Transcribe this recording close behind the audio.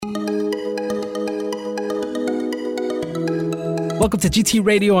Welcome to GT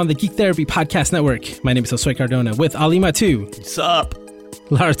Radio on the Geek Therapy Podcast Network. My name is Josue Cardona with Ali Matu. What's up?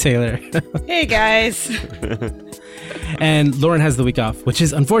 Lara Taylor. Hey, guys. And Lauren has the week off, which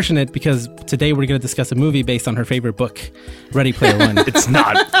is unfortunate because today we're going to discuss a movie based on her favorite book, Ready Player One. It's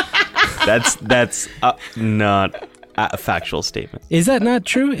not. That's not a factual statement. Is that not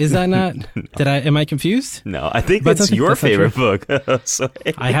true? Is that not? No. Am I confused? No, I think it's your favorite book. So,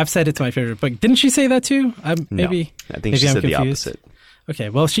 I have said it's my favorite book. Didn't she say that too? Maybe. No, I think she said the opposite. Okay,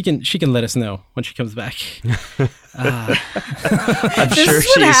 well, she can let us know when she comes back. I'm This sure is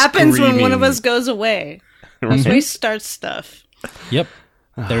what happens screaming. when one of us goes away. We start stuff. Yep,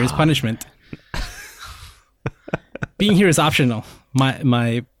 there is punishment. Being here is optional.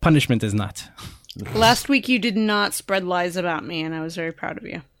 My punishment is not. Last week you did not spread lies about me, and I was very proud of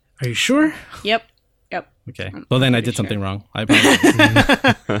you. Are you sure? Yep. Okay. Well, then I did something wrong. I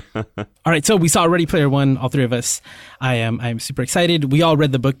apologize. All right. So we saw Ready Player One, all three of us. I'm super excited. We all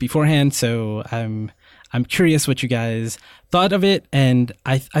read the book beforehand, so I'm curious what you guys thought of it. And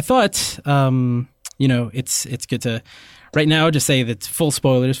I thought, it's good to right now just say that full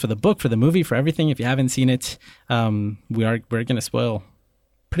spoilers for the book, for the movie, for everything. If you haven't seen it, we're going to spoil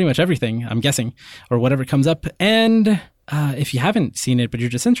pretty much everything, I'm guessing, or whatever comes up. And if you haven't seen it, but you're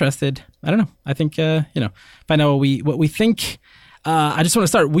just interested, I don't know. I think, find out what we think. I just want to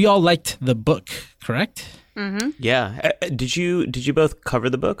start. We all liked the book, correct? Mm-hmm. Yeah. Did you both cover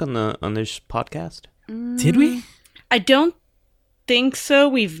the book on this podcast? Did we? I don't think so.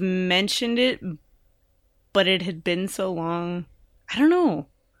 We've mentioned it, but it had been so long. I don't know.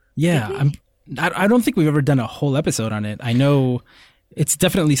 Yeah. I don't think we've ever done a whole episode on it. I know it's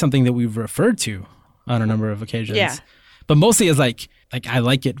definitely something that we've referred to on a number of occasions. Yeah. But mostly as like I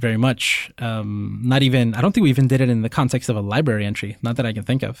like it very much. I don't think we even did it in the context of a library entry. Not that I can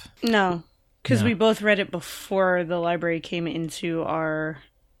think of. No, because No. we both read it before the library came into our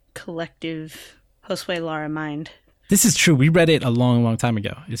collective Josue Lara mind. This is true. We read it a long, long time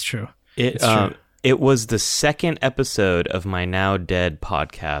ago. It's true. It's true. It was the second episode of my now dead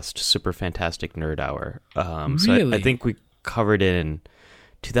podcast, Super Fantastic Nerd Hour. So Really? I think we covered it in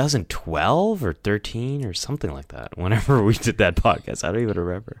 2012 or 13 or something like that. Whenever we did that podcast, I don't even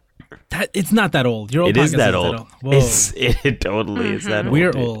remember. It's not that old. Your old It is podcast that old. Whoa. It totally is that old.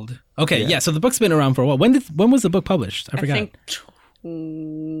 We're dude. old. Okay, Yeah. yeah. So the book's been around for a while. When was the book published? I forgot. I think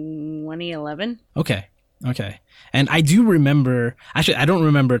 2011. Okay. And I do remember. Actually, I don't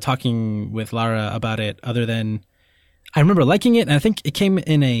remember talking with Lara about it. Other than I remember liking it, and I think it came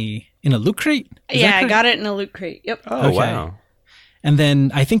in a loot crate. Is that Yeah, I correct? got it in a loot crate. Yep. Oh, Okay. wow. And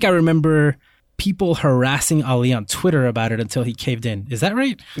then I think I remember people harassing Ali on Twitter about it until he caved in. Is that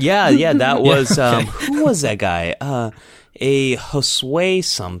right? Yeah, that was who was that guy? A Josue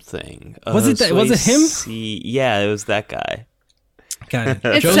something. Was it him? Yeah, it was that guy. Got it.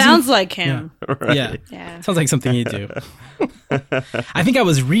 It Josie? sounds like him. Yeah. Yeah. Sounds like something you do. I think I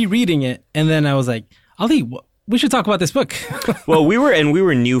was rereading it, and then I was like, Ali, we should talk about this book. Well, we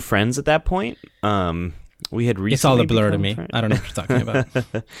were new friends at that point. We had recently It's all a blur to become me. friends. I don't know what you're talking about.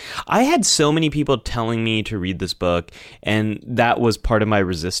 I had so many people telling me to read this book, and that was part of my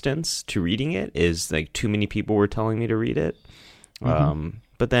resistance to reading it. Is like too many people were telling me to read it.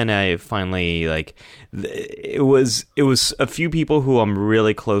 But then I finally it was a few people who I'm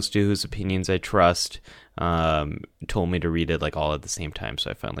really close to, whose opinions I trust, told me to read it all at the same time.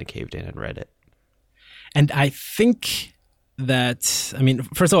 So I finally caved in and read it. And I think that,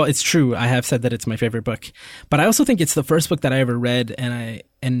 first of all, it's true. I have said that it's my favorite book, but I also think it's the first book that I ever read.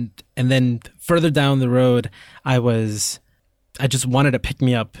 And then further down the road, I just wanted to pick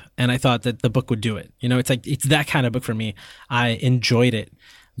me up, and I thought that the book would do it. It's that kind of book for me. I enjoyed it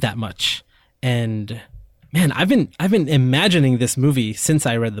that much. And man, I've been imagining this movie since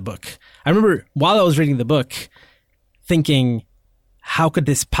I read the book. I remember while I was reading the book thinking, how could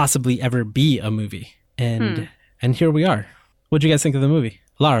this possibly ever be a movie? And here we are. What'd you guys think of the movie?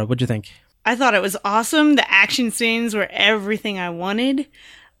 Lara, what'd you think? I thought it was awesome. The action scenes were everything I wanted.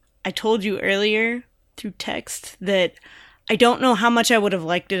 I told you earlier through text that I don't know how much I would have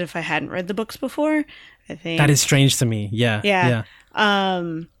liked it if I hadn't read the books before. I think That is strange to me. Yeah.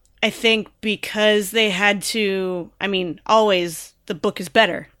 I think because they had to, always the book is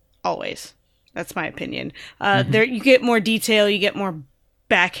better. Always. That's my opinion. There you get more detail, you get more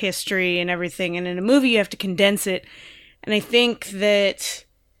back history and everything. And in a movie, you have to condense it. And I think that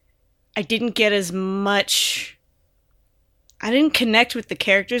I didn't get as much. I didn't connect with the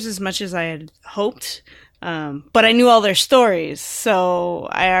characters as much as I had hoped. But I knew all their stories, so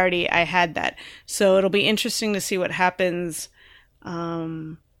I had that. So it'll be interesting to see what happens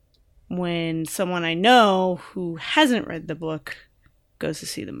when someone I know who hasn't read the book goes to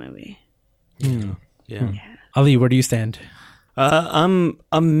see the movie. Yeah. Ali, where do you stand? I'm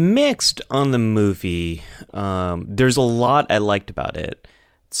mixed on the movie. There's a lot I liked about it.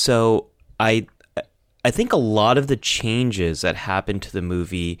 So I think a lot of the changes that happened to the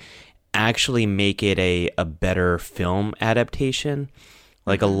movie actually make it a better film adaptation.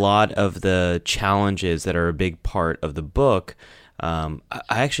 Like a lot of the challenges that are a big part of the book, I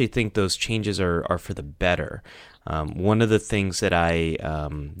actually think those changes are for the better. One of the things that I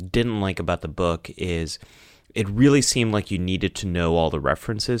didn't like about the book is it really seemed like you needed to know all the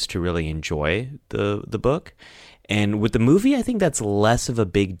references to really enjoy the book. And with the movie, I think that's less of a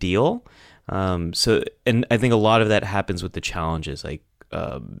big deal. And I think a lot of that happens with the challenges. Like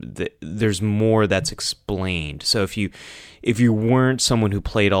there's more that's explained. So if you weren't someone who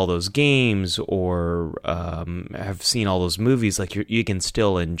played all those games or have seen all those movies, like you can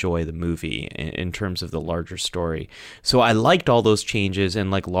still enjoy the movie in terms of the larger story. So I liked all those changes,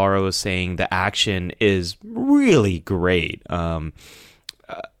 and like Laura was saying, the action is really great.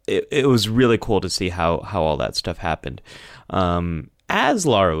 It was really cool to see how all that stuff happened. As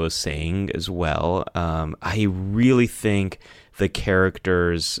Laura was saying as well, I really think the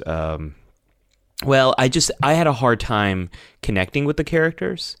characters, I had a hard time connecting with the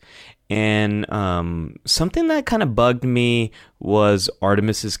characters. And something that kind of bugged me was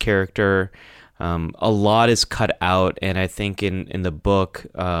Artemis's character. A lot is cut out, and I think in the book,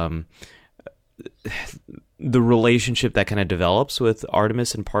 the relationship that kind of develops with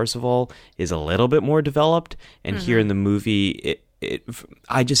Artemis and Parsifal is a little bit more developed. And here in the movie,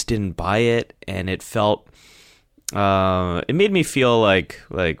 I just didn't buy it, and it felt... it made me feel like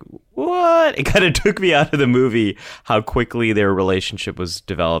what? It kind of took me out of the movie how quickly their relationship was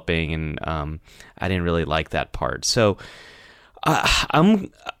developing, and I didn't really like that part. So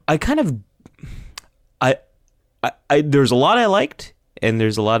there's a lot I liked, and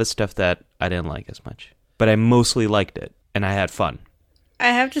there's a lot of stuff that I didn't like as much. But I mostly liked it, and I had fun. I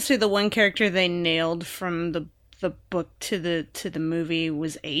have to say the one character they nailed from the book to the movie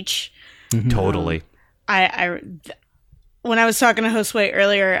was H. Mm-hmm. Totally. When I was talking to Josue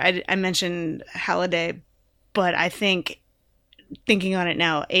earlier, I mentioned Halliday, but I think thinking on it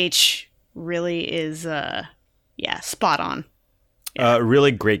now, H really is, spot on. Yeah.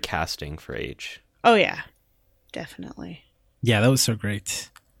 Really great casting for H. Oh yeah, definitely. Yeah, that was so great.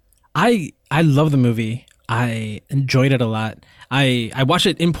 I love the movie. I enjoyed it a lot. I watched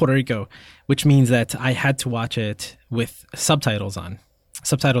it in Puerto Rico, which means that I had to watch it with subtitles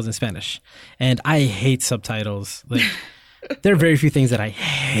in Spanish. And I hate subtitles. Like, there are very few things that I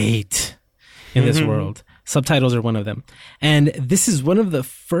hate in this world. Subtitles are one of them. And this is one of the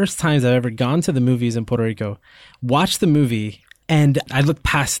first times I've ever gone to the movies in Puerto Rico, watched the movie, and I looked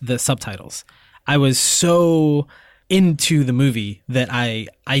past the subtitles. I was so into the movie that I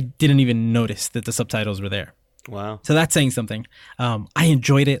didn't even notice that the subtitles were there. Wow. So that's saying something. I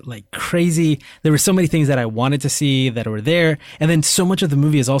enjoyed it like crazy. There were so many things that I wanted to see that were there. And then so much of the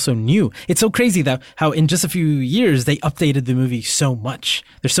movie is also new. It's so crazy that how in just a few years they updated the movie so much.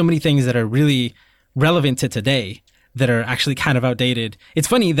 There's so many things that are really relevant to today that are actually kind of outdated. It's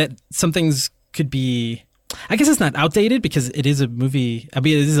funny that some things could be, I guess it's not outdated because it is a movie. I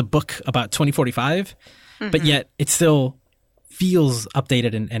mean, it is a book about 2045, but yet it still feels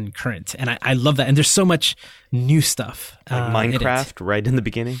updated and current. And I love that. And there's so much new stuff. Like Minecraft right in the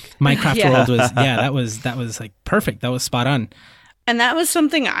beginning. Minecraft world was, that was like perfect. That was spot on. And that was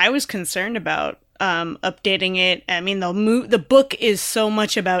something I was concerned about, updating it. I mean, the book is so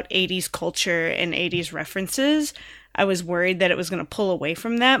much about 80s culture and 80s references. I was worried that it was going to pull away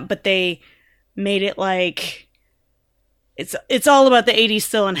from that, but they made it like it's all about the 80s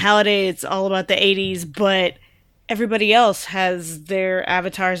still, and Halliday, it's all about the 80s, but everybody else has their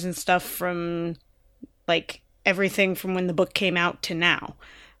avatars and stuff from like everything from when the book came out to now.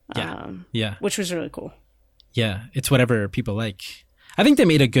 Yeah. Which was really cool. Yeah. It's whatever people like. I think they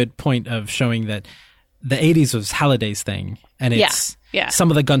made a good point of showing that the 80s was Halliday's thing. And it's some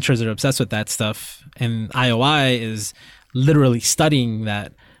of the Guntrers are obsessed with that stuff. And IOI is literally studying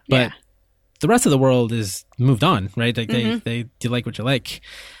that. But the rest of the world is moved on, right? Like they you like what you like.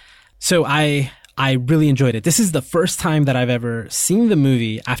 So I really enjoyed it. This is the first time that I've ever seen the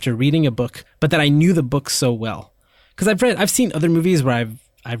movie after reading a book, but that I knew the book so well. Because I've seen other movies where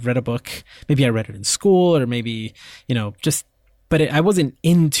I've read a book. Maybe I read it in school, or maybe but I wasn't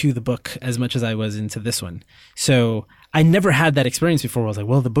into the book as much as I was into this one. So I never had that experience before. I was like,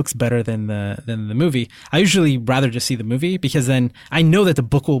 well, the book's better than the movie. I usually rather just see the movie because then I know that the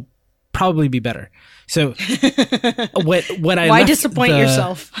book will probably be better. So what I why disappoint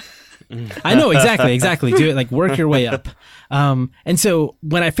yourself? I know, exactly. Do it, like, work your way up. And so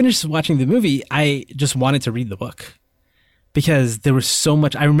when I finished watching the movie, I just wanted to read the book because there was so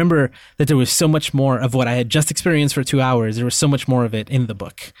much. I remember that there was so much more of what I had just experienced for 2 hours. There was so much more of it in the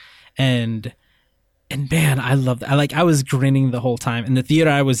book. And man, I loved it. I was grinning the whole time. And the theater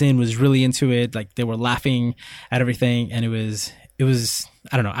I was in was really into it. Like they were laughing at everything. And it was,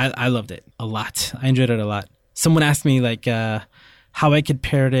 I don't know. I loved it a lot. I enjoyed it a lot. Someone asked me how I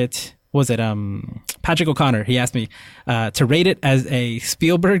compared it. Was it Patrick O'Connor? He asked me to rate it as a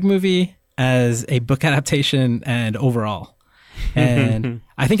Spielberg movie, as a book adaptation, and overall. And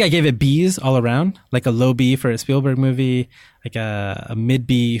I think I gave it B's all around, like a low B for a Spielberg movie, like a mid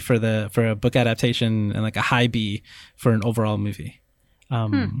B for a book adaptation, and like a high B for an overall movie.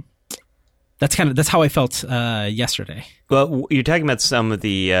 That's how I felt yesterday. Well, you're talking about some of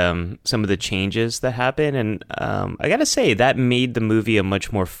the changes that happen, and I gotta say that made the movie a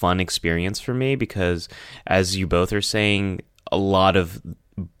much more fun experience for me because, as you both are saying, a lot of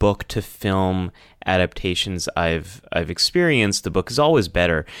book to film adaptations I've experienced, the book is always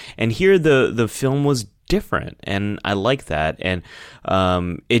better, and here the film was different, and I like that, and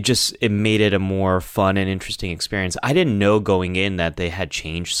it made it a more fun and interesting experience. I didn't know going in that they had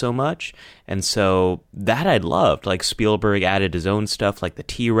changed so much, and so that I loved. Like Spielberg added his own stuff, like the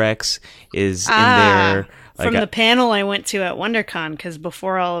T-Rex is in there. From the panel I went to at WonderCon, because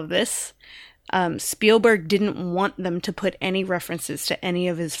before all of this, Spielberg didn't want them to put any references to any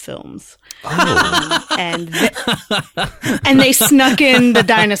of his films. Oh. And they snuck in the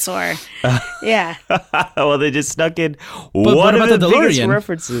dinosaur. Yeah. Well, they just snuck in what one about of the the biggest DeLorean?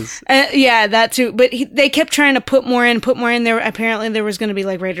 references. Yeah, that too. But they kept trying to put more in. There apparently there was going to be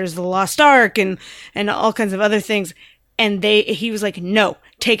like Raiders of the Lost Ark and all kinds of other things. And he was like, no,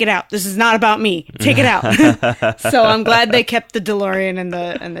 take it out. This is not about me. Take it out. So I'm glad they kept the DeLorean and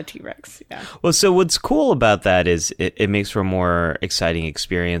the T-Rex. Yeah. Well, so what's cool about that is it makes for a more exciting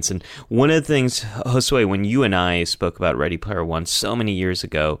experience. And one of the things, Josue, when you and I spoke about Ready Player One so many years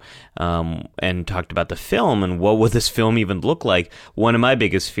ago, and talked about the film and what would this film even look like, one of my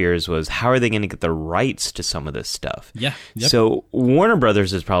biggest fears was how are they going to get the rights to some of this stuff? Yeah. Yep. So Warner Brothers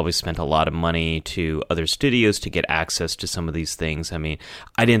has probably spent a lot of money to other studios to get access to some of these things. I mean,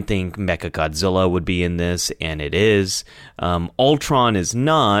 I didn't think Mechagodzilla would be in this, and it is. Ultron is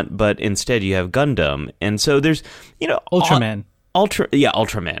not, but instead you have Gundam. And so there's, Ultraman.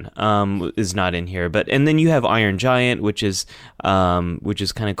 Ultraman is not in here, and then you have Iron Giant, which is kind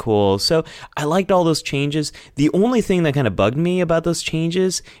of cool. So I liked all those changes. The only thing that kind of bugged me about those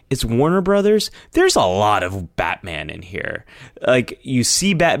changes is Warner Brothers. There's a lot of Batman in here. Like you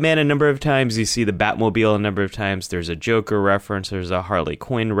see Batman a number of times, you see the Batmobile a number of times. There's a Joker reference. There's a Harley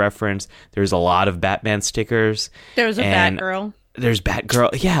Quinn reference. There's a lot of Batman stickers. There's a Batgirl. There's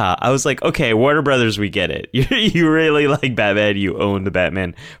Batgirl. Yeah, I was like, okay, Warner Brothers, we get it. You really like Batman. You own the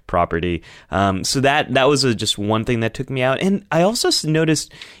Batman property. So that was just one thing that took me out. And I also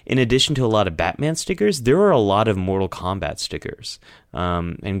noticed, in addition to a lot of Batman stickers, there were a lot of Mortal Kombat stickers.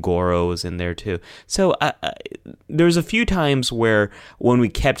 And Goro was in there too. So there's a few times where when we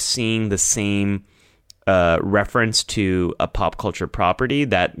kept seeing the same reference to a pop culture property,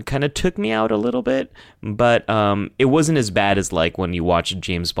 that kind of took me out a little bit, but it wasn't as bad as like when you watch a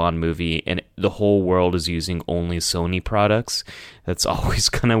James Bond movie and the whole world is using only Sony products. That's always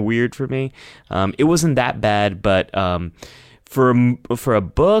kind of weird for me. It wasn't that bad, but for a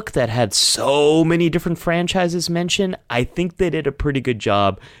book that had so many different franchises mentioned, I think they did a pretty good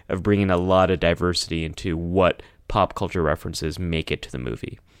job of bringing a lot of diversity into what pop culture references make it to the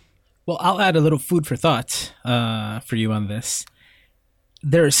movie. Well, I'll add a little food for thought for you on this.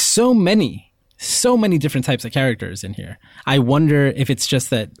 There are so many different types of characters in here. I wonder if it's just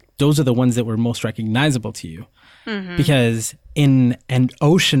that those are the ones that were most recognizable to you. Mm-hmm. Because in an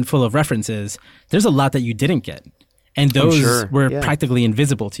ocean full of references, there's a lot that you didn't get. And those were practically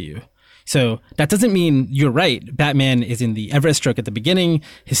invisible to you. So that doesn't mean you're right. Batman is in the Everest stroke at the beginning.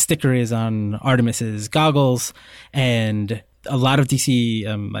 His sticker is on Artemis's goggles. And a lot of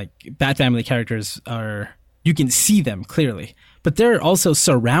DC, like Bat Family characters you can see them clearly, but they're also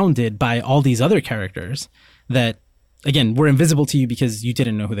surrounded by all these other characters that, again, were invisible to you because you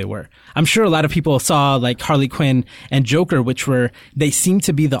didn't know who they were. I'm sure a lot of people saw like Harley Quinn and Joker, they seem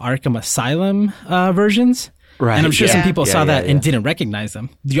to be the Arkham Asylum versions. Right. And I'm sure some people saw that and didn't recognize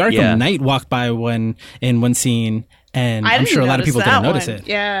them. The Arkham Knight walked by in one scene. And I'm sure a lot of people didn't notice it.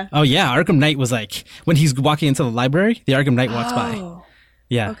 Yeah. Oh, yeah. Arkham Knight was like, when he's walking into the library, the Arkham Knight walks by.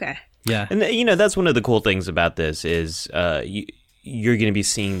 Yeah. Okay. Yeah. And, that's one of the cool things about this is you're going to be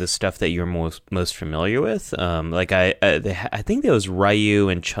seeing the stuff that you're most familiar with. Like I think there was Ryu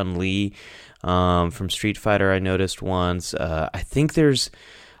and Chun-Li From Street Fighter, I noticed once. I think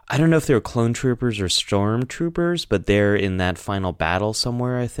I don't know if they're clone troopers or stormtroopers, but they're in that final battle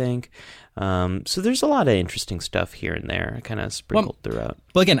somewhere, I think. So there's a lot of interesting stuff here and there, kind of sprinkled throughout.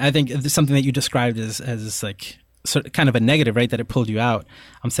 Well, again, I think something that you described as like sort of kind of a negative, right? That it pulled you out.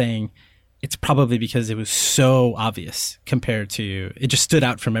 I'm saying it's probably because it was so obvious compared to, it just stood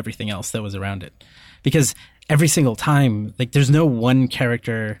out from everything else that was around it. Because every single time, like there's no one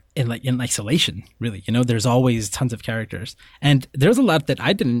character in isolation, really. You know, there's always tons of characters, and there's a lot that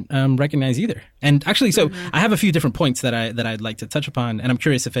I didn't recognize either. And actually, so I have a few different points that I'd like to touch upon, and I'm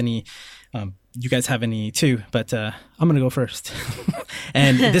curious if any you guys have any too. But I'm going to go first.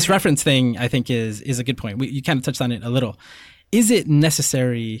 And this reference thing, I think, is a good point. You kind of touched on it a little. Is it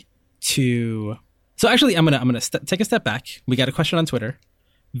necessary to? So actually, I'm gonna take a step back. We got a question on Twitter.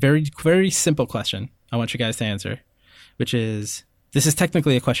 Very, very simple question. I want you guys to answer, which is, this is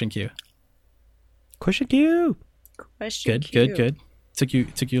technically a question queue. Question queue. Question Good. Took you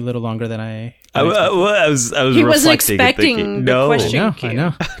a little longer than I was He wasn't reflecting and expecting thinking, the no. question. I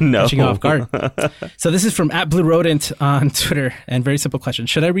know. No. Catching you off guard. So this is from @BlueRodent on Twitter, and very simple question.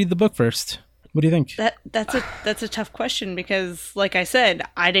 Should I read the book first? What do you think? That's a tough question because, like I said,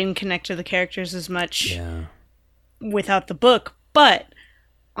 I didn't connect to the characters as much without the book. But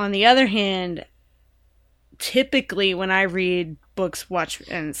on the other hand, typically when I read books, watch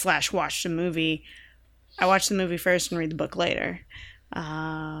the movie, I watch the movie first and read the book later. You're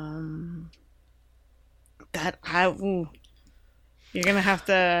gonna have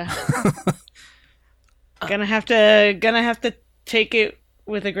to take it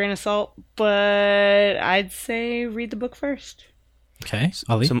with a grain of salt, but I'd say read the book first. Okay,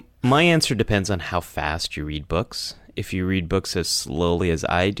 Ollie? So my answer depends on how fast you read books. If you read books as slowly as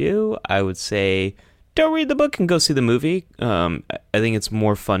I do, I would say don't read the book and go see the movie. I think it's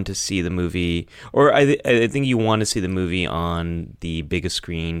more fun to see the movie, or I think you want to see the movie on the biggest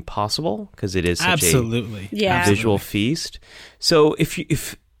screen possible because it is such a visual feast. So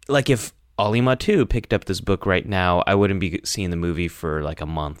if Ali Matu picked up this book right now, I wouldn't be seeing the movie for like a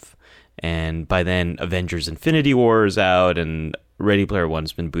month. And by then, Avengers Infinity War is out and Ready Player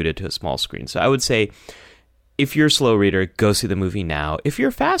One's been booted to a small screen. So I would say, if you're a slow reader, go see the movie now. If you're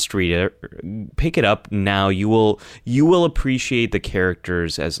a fast reader, pick it up now. You will appreciate the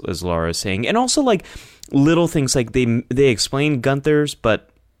characters, as Laura is saying. And also, like, little things like they explain Gunther's,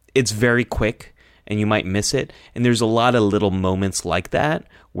 but it's very quick and you might miss it. And there's a lot of little moments like that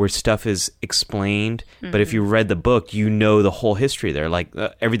where stuff is explained. Mm-hmm. But if you read the book, you know the whole history there, like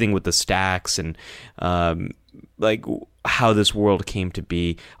everything with the stacks and like how this world came to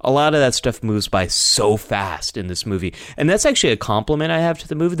be. A lot of that stuff moves by so fast in this movie. And that's actually a compliment I have to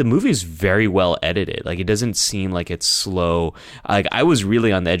the movie. The movie is very well edited. Like, it doesn't seem like it's slow. Like, I was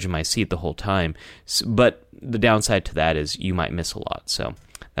really on the edge of my seat the whole time. But the downside to that is you might miss a lot. So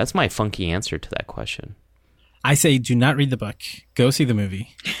that's my funky answer to that question. I say do not read the book. Go see the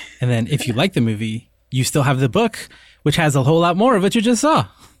movie. And then if you like the movie, you still have the book, which has a whole lot more of what you just saw.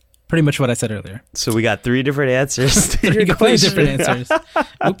 Pretty much what I said earlier. So we got three different answers. Three completely different answers.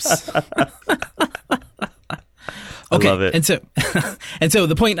 Oops. Okay. I love it. And so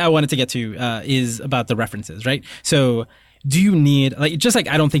the point I wanted to get to is about the references, right? So do you need, like, just like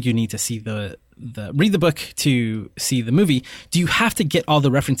I don't think you need to see read the book to see the movie. Do you have to get all the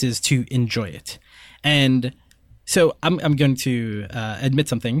references to enjoy it? And so I'm going to admit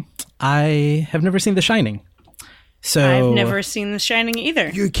something. I have never seen The Shining. So I've never seen The Shining either.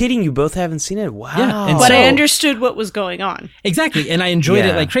 You're kidding. You both haven't seen it? Wow. Yeah, but I understood what was going on. Exactly. And I enjoyed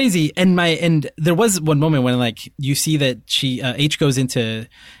it like crazy. And there was one moment when, like, you see that H goes into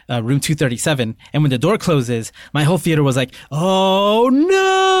room 237, and when the door closes, my whole theater was like, oh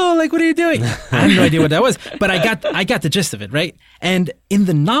no, like, what are you doing? I had no idea what that was, but I got the gist of it, right? And in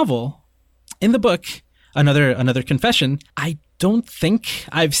the novel, in the book, another confession, I don't think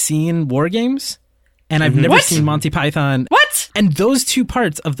I've seen War Games. And I've never seen Monty Python. What? And those two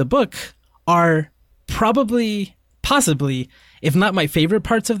parts of the book are possibly, if not my favorite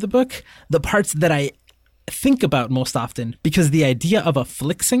parts of the book, the parts that I think about most often, because the idea of a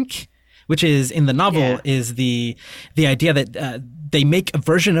flick sync, which is in the novel, is the idea that they make a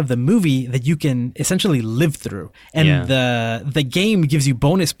version of the movie that you can essentially live through. And the game gives you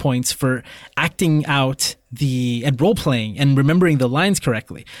bonus points for acting out and role playing and remembering the lines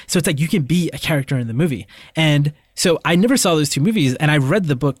correctly. So it's like you can be a character in the movie. And so I never saw those two movies, and I read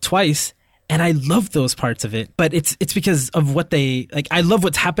the book twice, And I love those parts of it, but it's because of what they like. I love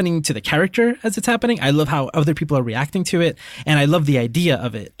what's happening to the character as it's happening. I love how other people are reacting to it, and I love the idea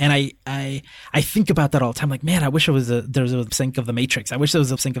of it. And I think about that all the time. Like, man, I wish there was a lip sync of The Matrix. I wish there was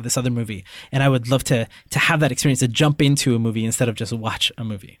a lip sync of this other movie. And I would love to have that experience, to jump into a movie instead of just watch a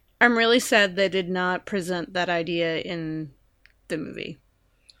movie. I'm really sad they did not present that idea in the movie.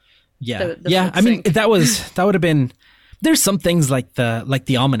 Yeah, yeah. I mean, that would have been. There's some things like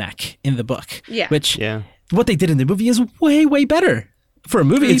the almanac in the book, which what they did in the movie is way, way better for a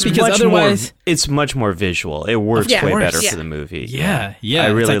movie, because otherwise it's much more visual. It works way better for the movie. Yeah. I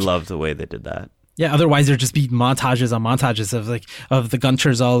really love the way they did that. Yeah, otherwise there'd just be montages on montages of the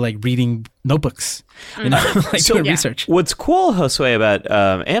Gunchers all like reading notebooks, doing research. What's cool, Josue, about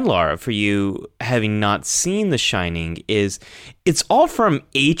and Laura, for you having not seen The Shining, is it's all from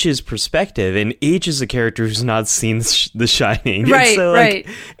H's perspective, and H is a character who's not seen The Shining. Right, so, like,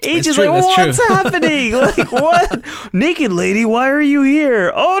 H is like, what's happening? Like, what? Naked lady, why are you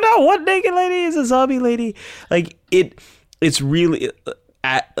here? Oh no, what naked lady is a zombie lady? Like, it's really...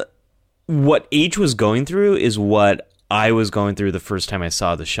 what H was going through is what I was going through the first time I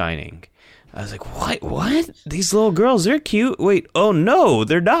saw The Shining. I was like, what? These little girls, they're cute. Wait, oh no,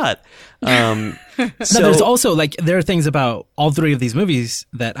 they're not. So there's also there are things about all three of these movies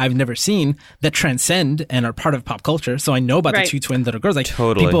that I've never seen that transcend and are part of pop culture. So I know about the two twin little girls,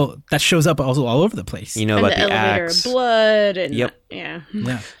 totally. People that shows up also all over the place. You know about the elevator axe, of blood, and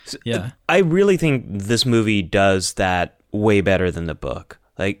yeah. I really think this movie does that way better than the book.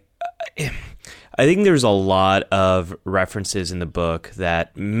 Like, I think there's a lot of references in the book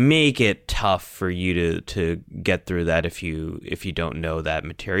that make it tough for you to get through that if you don't know that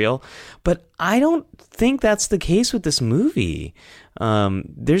material. But I don't think that's the case with this movie.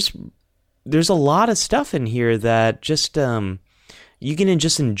 There's a lot of stuff in here that just you can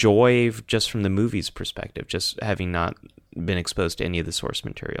just enjoy just from the movie's perspective, just having not been exposed to any of the source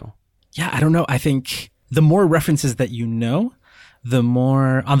material. Yeah, I don't know. I think the more references that you know, the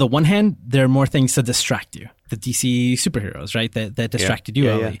more, on the one hand, there are more things to distract you. The DC superheroes, right? That distracted you,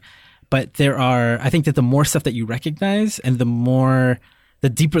 Ellie. Yeah. But I think that the more stuff that you recognize and the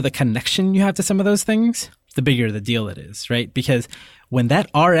deeper the connection you have to some of those things, the bigger the deal it is, right? Because when that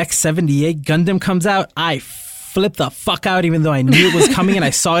RX-78 Gundam comes out, I flipped the fuck out, even though I knew it was coming and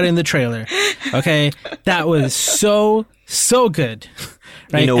I saw it in the trailer. Okay? That was so good,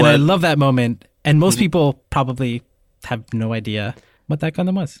 right? You know, and I love that moment. And most people probably have no idea what that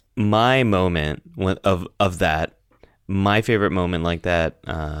Gundam was. My moment of that, my favorite moment like that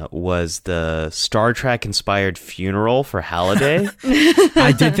was the Star Trek inspired funeral for Halliday.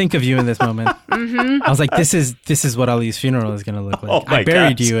 I did think of you in this moment. Mm-hmm. I was like, this is what Ali's funeral is going to look like. Oh I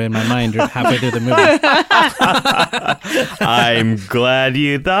buried you in my mind halfway through the movie. I'm glad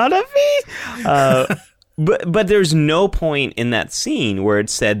you thought of me. But there's no point in that scene where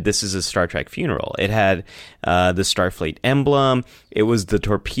it said this is a Star Trek funeral. It had the Starfleet emblem. It was the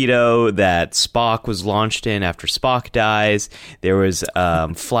torpedo that Spock was launched in after Spock dies. There was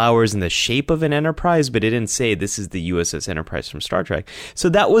flowers in the shape of an Enterprise, but it didn't say this is the USS Enterprise from Star Trek. So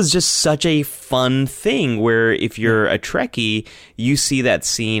that was just such a fun thing where if you're a Trekkie, you see that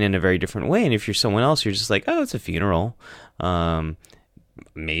scene in a very different way. And if you're someone else, you're just like, oh, it's a funeral.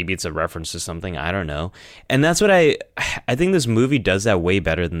 Maybe it's a reference to something, I don't know. And that's what I think this movie does that way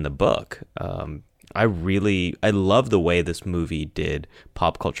better than the book. I love the way this movie did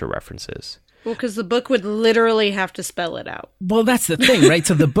pop culture references. Well, because the book would literally have to spell it out. Well, that's the thing, right?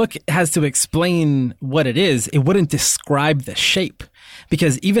 So the book has to explain what it is. It wouldn't describe the shape.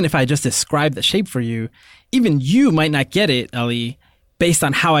 Because even if I just describe the shape for you, even you might not get it, Ellie, based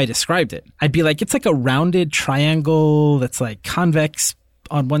on how I described it. I'd be like, it's like a rounded triangle that's like convex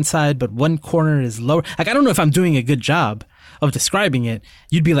on one side, but one corner is lower. Like, I don't know if I'm doing a good job of describing it.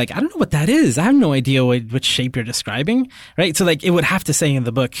 You'd be like, I don't know what that is. I have no idea which shape you're describing, right? So like, it would have to say in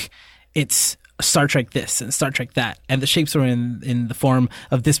the book, it's Star Trek this and Star Trek that, and the shapes are in the form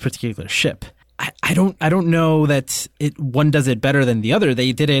of this particular ship. I don't know that one does it better than the other.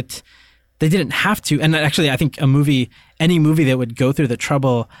 They didn't have to. And actually, I think any movie that would go through the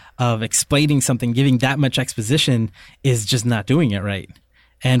trouble of explaining something, giving that much exposition, is just not doing it right.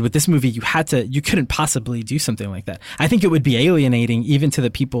 And with this movie, you couldn't possibly do something like that. I think it would be alienating even to the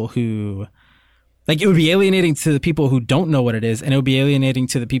people who, it would be alienating to the people who don't know what it is. And it would be alienating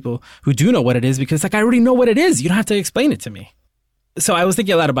to the people who do know what it is, because I already know what it is. You don't have to explain it to me. So I was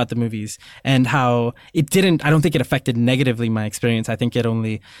thinking a lot about the movies and how I don't think it affected negatively my experience. I think it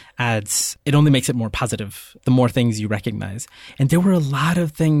only makes it more positive the more things you recognize. And there were a lot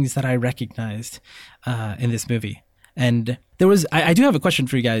of things that I recognized in this movie. And there was, I do have a question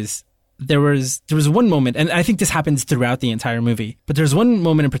for you guys there was one moment, and I think this happens throughout the entire movie, but there's one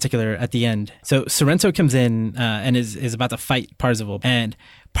moment in particular at the end. So Sorrento comes in and is about to fight Parzival, and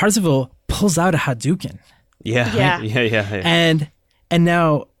Parzival pulls out a Hadouken. Yeah. And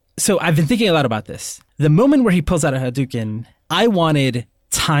now, so I've been thinking a lot about this. The moment where he pulls out a Hadouken, I wanted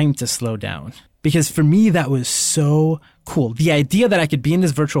time to slow down. Because for me, that was so cool. The idea that I could be in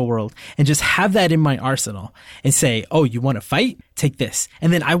this virtual world and just have that in my arsenal and say, oh, you want to fight? Take this.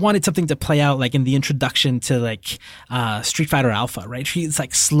 And then I wanted something to play out like in the introduction to like Street Fighter Alpha, right? He's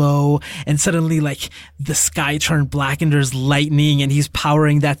like slow and suddenly like the sky turned black and there's lightning and he's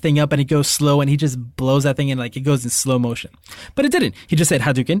powering that thing up and it goes slow and he just blows that thing and like it goes in slow motion. But it didn't. He just said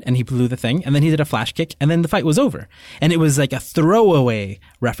Hadouken and he blew the thing and then he did a flash kick and then the fight was over. And it was like a throwaway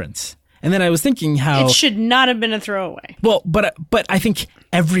reference. And then I was thinking how it should not have been a throwaway. Well, but I think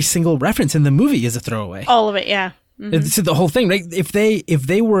every single reference in the movie is a throwaway. All of it, yeah. Mm-hmm. It's the whole thing, right? If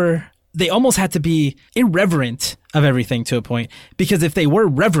they almost had to be irreverent of everything to a point, because if they were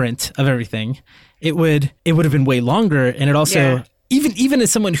reverent of everything, it would have been way longer. And it also, even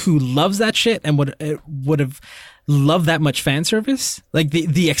as someone who loves that shit and would have loved that much fan service, like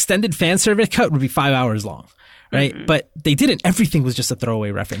the extended fan service cut would be 5 hours long. Right, but they didn't. Everything was just a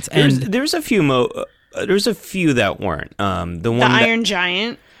throwaway reference. And there's a few there's a few that weren't. The Iron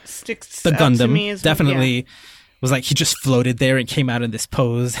Giant sticks the out Gundam to me as definitely was like he just floated there and came out in this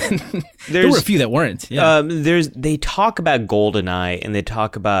pose. There were a few that weren't. Yeah. They talk about GoldenEye and they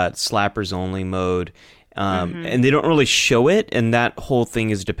talk about slappers only mode, and they don't really show it. And that whole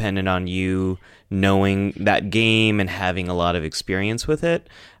thing is dependent on you knowing that game and having a lot of experience with it.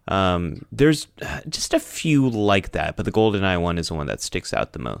 There's just a few like that, but the GoldenEye one is the one that sticks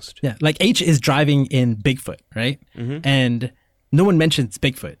out the most. Yeah, like H is driving in Bigfoot, right? Mm-hmm. And no one mentions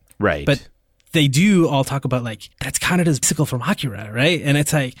Bigfoot. Right. But they do all talk about like, that's Kanada's bicycle from Akira, right? And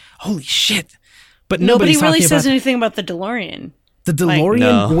it's like, holy shit. But nobody really talking says about anything about the DeLorean. The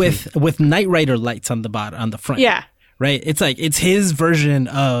DeLorean with Knight Rider lights on the front. Yeah. Right? It's like, it's his version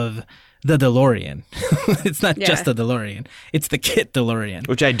of the DeLorean. It's not just the DeLorean. It's the KITT DeLorean.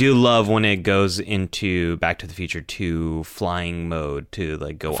 Which I do love when it goes into Back to the Future 2 flying mode to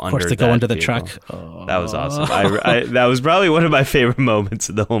like go under. Of course, to go under the vehicle. Truck. Oh. That was awesome. I that was probably one of my favorite moments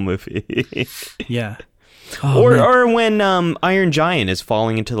of the whole movie. Yeah. Oh, or when Iron Giant is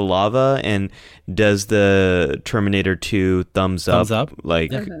falling into the lava and does the Terminator 2 thumbs up.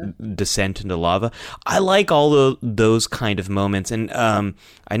 Like descent into lava. I like all those kind of moments, and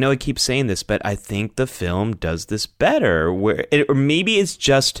I know I keep saying this, but I think the film does this better. Or maybe it's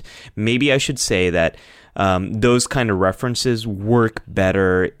just maybe I should say that. Those kind of references work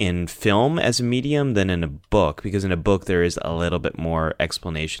better in film as a medium than in a book, because in a book there is a little bit more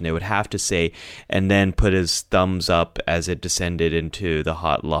explanation. They would have to say, and then put his thumbs up as it descended into the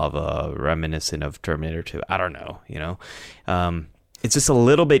hot lava, reminiscent of Terminator 2. I don't know, it's just a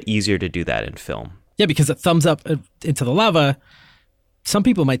little bit easier to do that in film. Yeah, because a thumbs up into the lava, some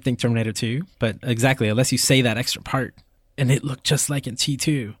people might think Terminator 2, but exactly, unless you say that extra part, and it looked just like in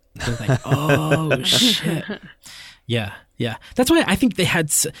T2. So like, oh shit. Yeah. That's why I think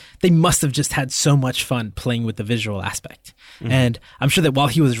they must have just had so much fun playing with the visual aspect. Mm-hmm. And I'm sure that while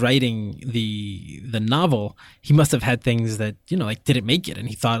he was writing the novel, he must have had things that, like didn't make it. And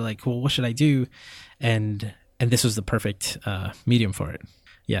he thought like, well, what should I do? And this was the perfect medium for it.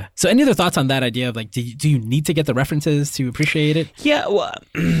 Yeah. So any other thoughts on that idea of like, do you need to get the references to appreciate it? Yeah. Well,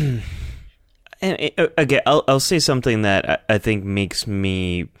 and again, I'll say something that I think makes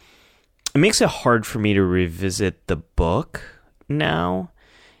it hard for me to revisit the book now.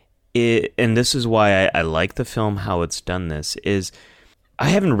 And this is why I like the film, how it's done this, is I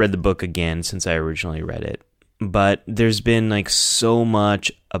haven't read the book again since I originally read it. But there's been like so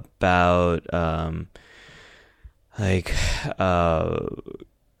much about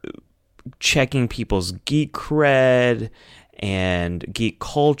checking people's geek cred and geek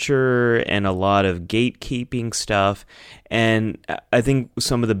culture and a lot of gatekeeping stuff. And I think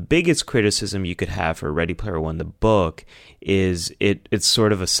some of the biggest criticism you could have for Ready Player One, the book, is it's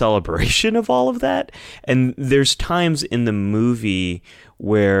sort of a celebration of all of that. And there's times in the movie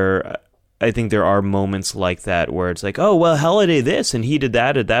where I think there are moments like that where it's like, oh, well, Halliday this, and he did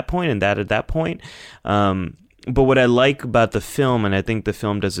that at that point, and that at that point. But what I like about the film, and I think the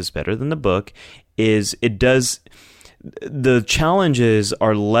film does this better than the book, is the challenges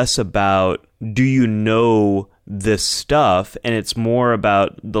are less about do you know this stuff, and it's more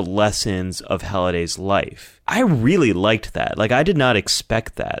about the lessons of Halliday's life. I really liked that. Like, I did not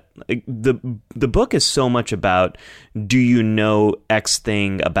expect that. Like, the book is so much about do you know X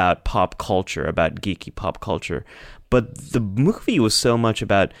thing about pop culture, about geeky pop culture. But the movie was so much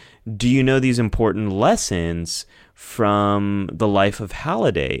about, do you know these important lessons from the life of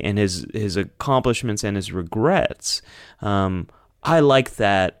Halliday and his accomplishments and his regrets? I like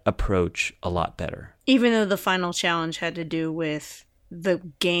that approach a lot better. Even though the final challenge had to do with the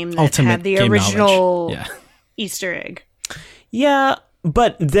game that Ultimate had the game original knowledge. Yeah. Easter egg. Yeah,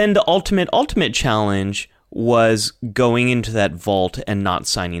 but then the ultimate challenge was going into that vault and not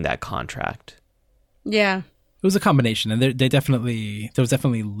signing that contract. Yeah. It was a combination, and there was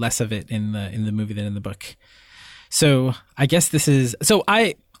definitely less of it in the movie than in the book. So I guess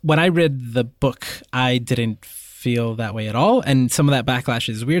when I read the book, I didn't feel that way at all, and some of that backlash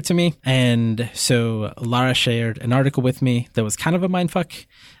is weird to me. And so Lara shared an article with me that was kind of a mindfuck.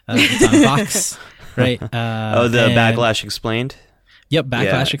 It's on Vox, right? The Backlash Explained? Yep,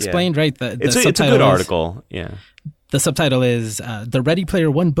 Backlash Explained, right? It's a good article, yeah. The subtitle is, The Ready Player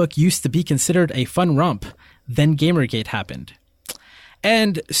One book used to be considered a fun romp. Then Gamergate happened.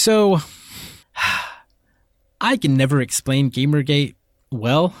 And so I can never explain Gamergate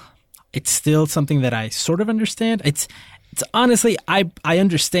well. It's still something that I sort of understand. It's honestly, I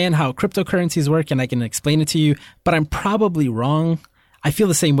understand how cryptocurrencies work and I can explain it to you, but I'm probably wrong. I feel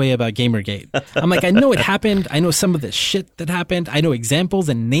the same way about Gamergate. I'm like, I know it happened. I know some of the shit that happened. I know examples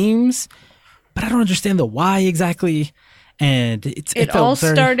and names, but I don't understand the why exactly. And it all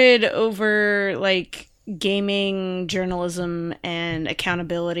started over like gaming journalism and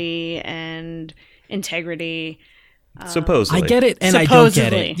accountability and integrity. Supposedly. I get it and Supposedly. I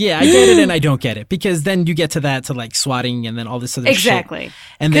don't get it. Yeah, I get it and I don't get it, because then you get to that, to like swatting and then all this other shit. Exactly.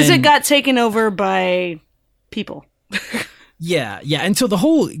 And because then it got taken over by people. Yeah. And so the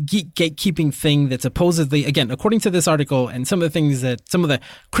whole gatekeeping thing that supposedly, again, according to this article and some of the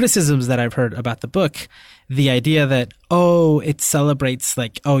criticisms that I've heard about the book, the idea that, it celebrates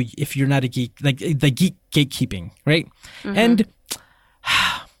like, if you're not a geek, like the geek gatekeeping, right? Mm-hmm. And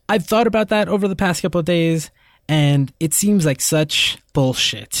I've thought about that over the past couple of days, and it seems like such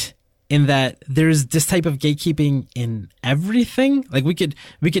bullshit. In that there's this type of gatekeeping in everything. Like we could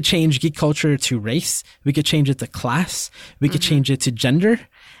change geek culture to race. We could change it to class. We could change it to gender.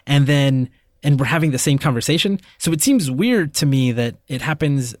 And we're having the same conversation. So it seems weird to me that it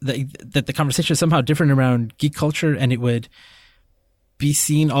happens, that the conversation is somehow different around geek culture, and it would be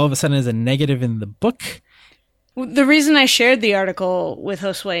seen all of a sudden as a negative in the book. The reason I shared the article with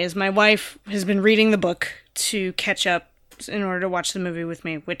Josue is my wife has been reading the book to catch up in order to watch the movie with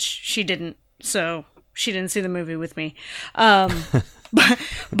me, which she didn't. So she didn't see the movie with me. But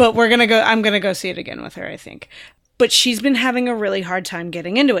I'm going to go see it again with her, I think. But she's been having a really hard time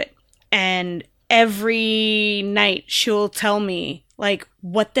getting into it. And every night she'll tell me, like,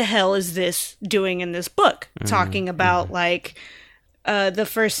 what the hell is this doing in this book? Talking about, like, the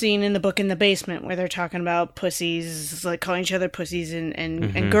first scene in the book in the basement where they're talking about pussies, like calling each other pussies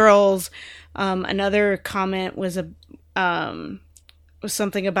and girls. Another comment was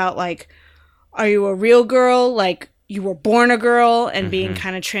something about, like, are you a real girl? Like, you were born a girl, and being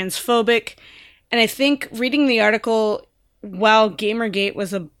kind of transphobic. And I think reading the article, while Gamergate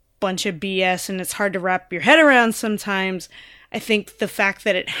was a bunch of BS and it's hard to wrap your head around sometimes, I think the fact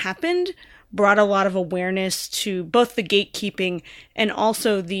that it happened brought a lot of awareness to both the gatekeeping and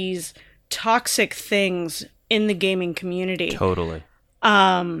also these toxic things in the gaming community. Totally.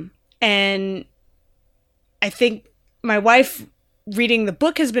 And I think my wife reading the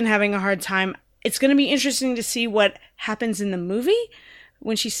book has been having a hard time. It's going to be interesting to see what happens in the movie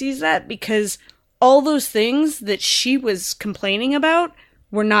when she sees that, because all those things that she was complaining about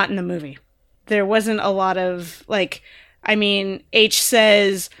were not in the movie. There wasn't a lot of, like, I mean, H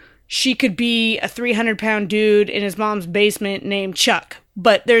says she could be a 300-pound dude in his mom's basement named Chuck,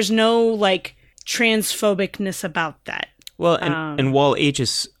 but there's no, like, transphobicness about that. Well, and while H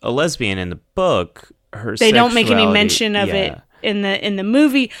is a lesbian in the book, they don't make any mention of it in the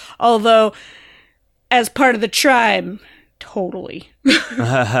movie, although as part of the tribe, totally.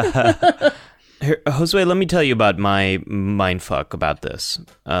 Josue, let me tell you about my mindfuck about this.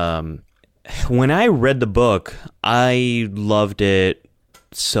 When I read the book, I loved it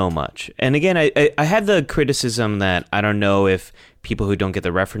so much. And again, I had the criticism that I don't know if people who don't get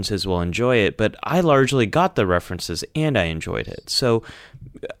the references will enjoy it, but I largely got the references and I enjoyed it. So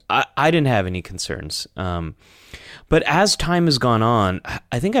I didn't have any concerns. But as time has gone on,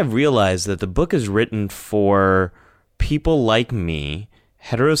 I think I've realized that the book is written for people like me,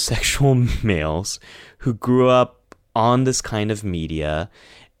 heterosexual males who grew up on this kind of media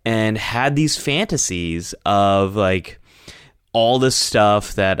and had these fantasies of, like, all this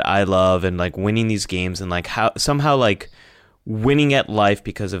stuff that I love and, like, winning these games and, like, how somehow, like, winning at life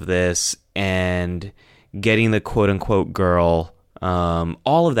because of this and getting the quote unquote girl,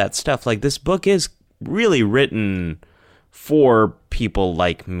 all of that stuff. Like, this book is really written for people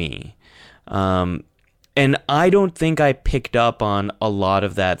like me. And I don't think I picked up on a lot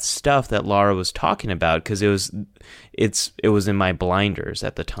of that stuff that Lara was talking about because it was in my blinders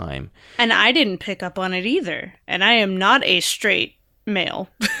at the time. And I didn't pick up on it either. And I am not a straight male.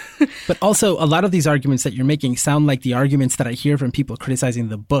 But also, a lot of these arguments that you're making sound like the arguments that I hear from people criticizing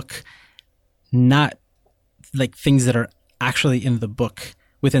the book, not like things that are actually in the book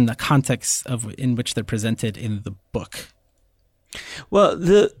within the context in which they're presented in the book. Well,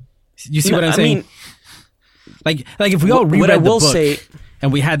 you see what I'm saying? Like if we all reread the book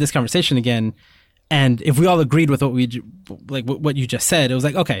and we had this conversation again, and if we all agreed with what you just said, it was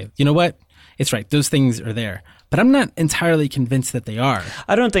like, okay, you know what? It's right. Those things are there. But I'm not entirely convinced that they are.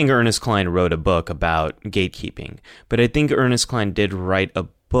 I don't think Ernest Cline wrote a book about gatekeeping, but I think Ernest Cline did write a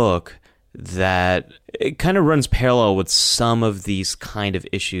book that it kind of runs parallel with some of these kind of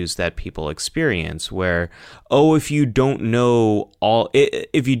issues that people experience where, if you don't know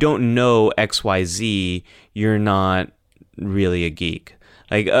XYZ, you're not really a geek.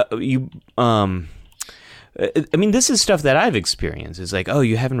 Like, I mean, this is stuff that I've experienced. It's like,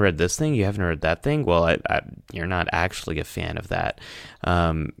 you haven't read this thing, you haven't read that thing. Well, you're not actually a fan of that.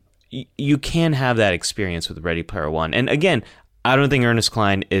 You can have that experience with Ready Player One. And again, I don't think Ernest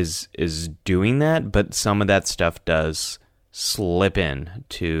Cline is doing that, but some of that stuff does slip in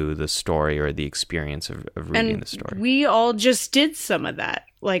to the story or the experience of reading the story. We all just did some of that.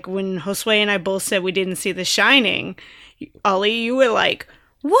 Like when Josue and I both said we didn't see The Shining, Ollie, you were like,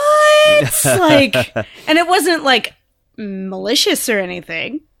 what? Like, and it wasn't like malicious or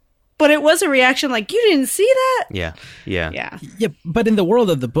anything, but it was a reaction like, you didn't see that? Yeah. But in the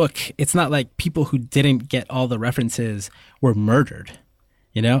world of the book, it's not like people who didn't get all the references were murdered.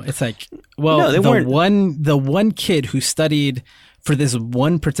 You know, it's like, well, no, the one kid who studied for this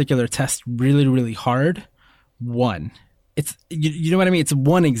one particular test really, really hard won. It's you know what I mean? It's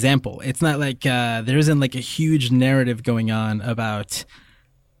one example. It's not like there isn't like a huge narrative going on about.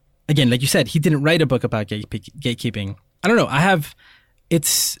 Again, like you said, he didn't write a book about gatekeeping. I don't know.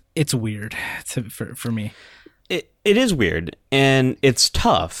 It's weird for me. It is weird, and it's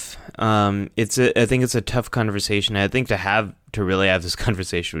tough. I think it's a tough conversation. I think to really have this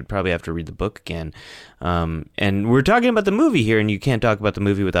conversation, we'd probably have to read the book again. And we're talking about the movie here, and you can't talk about the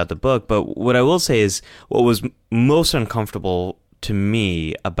movie without the book. But what I will say is, what was most uncomfortable to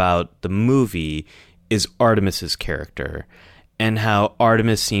me about the movie is Artemis's character, and how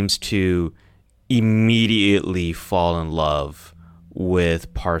Artemis seems to immediately fall in love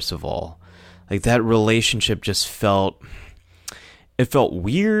with Parzival. Like, that relationship just felt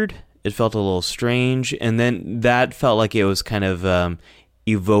weird. It felt a little strange. And then that felt like it was kind of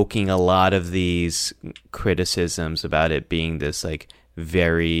evoking a lot of these criticisms about it being this like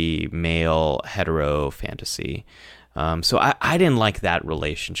very male hetero fantasy. So I didn't like that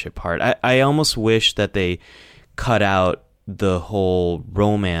relationship part. I almost wish that they cut out the whole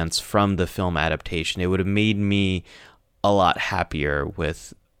romance from the film adaptation. It would have made me a lot happier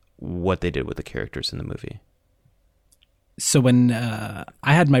with what they did with the characters in the movie. So when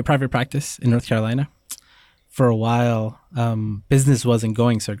I had my private practice in North Carolina, for a while, business wasn't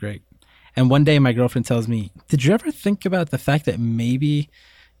going so great. And one day my girlfriend tells me, did you ever think about the fact that maybe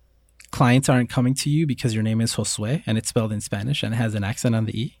clients aren't coming to you because your name is Josue and it's spelled in Spanish and it has an accent on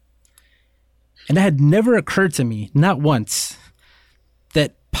the E? And it had never occurred to me, not once,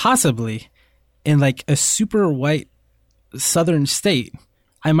 that possibly in like a super white southern state,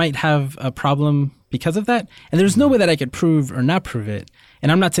 I might have a problem because of that. And there's no way that I could prove or not prove it.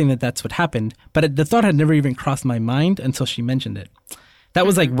 And I'm not saying that that's what happened, but the thought had never even crossed my mind until she mentioned it. That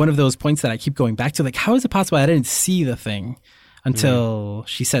was like one of those points that I keep going back to. Like, how is it possible I didn't see the thing until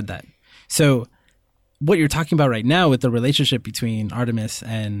she said that? So what you're talking about right now with the relationship between Artemis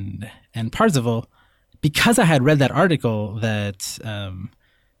and Parzival, because I had read that article that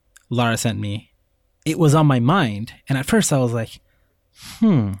Lara sent me, it was on my mind. And at first I was like,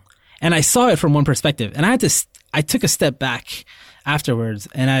 and I saw it from one perspective, and I took a step back afterwards,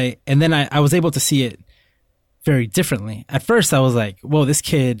 and then I was able to see it very differently. At first I was like, whoa, this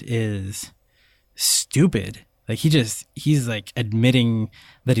kid is stupid. Like, he's like admitting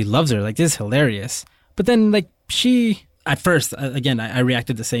that he loves her. Like, this is hilarious. But then like at first, again, I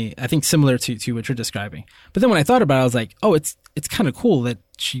reacted the same, I think similar to what you're describing. But then when I thought about it, I was like, oh, it's kind of cool that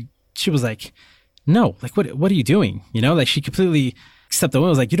she was like, no, like, what are you doing? You know, like, she completely stepped away. I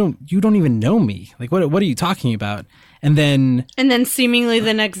was like, you don't even know me. Like, what are you talking about? And then seemingly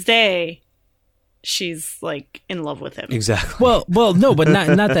the next day, she's like in love with him. Exactly. Well, no, but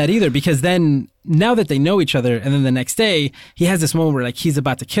not that either, because then now that they know each other, and then the next day he has this moment where like he's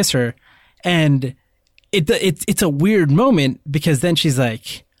about to kiss her, and it's a weird moment because then she's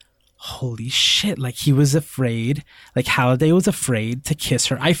like, holy shit, like he was afraid, like Halliday was afraid to kiss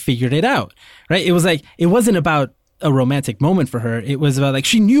her. I figured it out, right? It was like, it wasn't about a romantic moment for her. It was about like,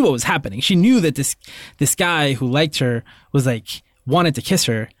 she knew what was happening. She knew that this guy who liked her was like, wanted to kiss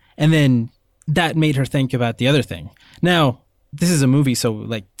her. And then that made her think about the other thing. Now, this is a movie, so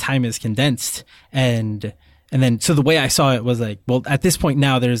like time is condensed, and then so the way I saw it was like, well, at this point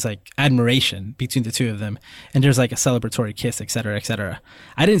now there's like admiration between the two of them, and there's like a celebratory kiss, et cetera, et cetera.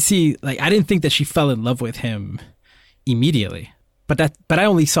 I didn't think that she fell in love with him immediately, but I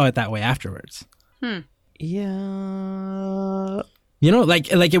only saw it that way afterwards. Yeah. You know,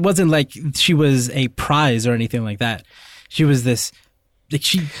 like it wasn't like she was a prize or anything like that. She was this, like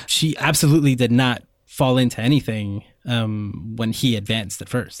she absolutely did not fall into anything when he advanced at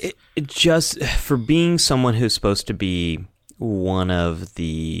first. It just, for being someone who's supposed to be one of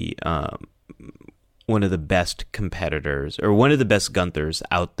the best competitors or one of the best Gunthers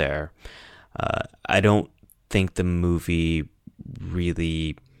out there, I don't think the movie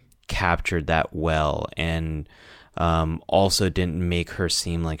really captured that well, and also didn't make her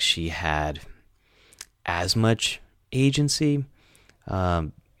seem like she had as much agency.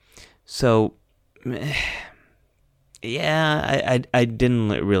 So yeah, I didn't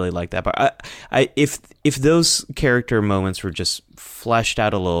really like that part. If those character moments were just fleshed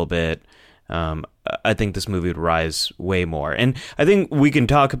out a little bit, I think this movie would rise way more. And I think we can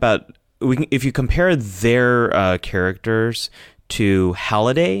talk about, if you compare their characters to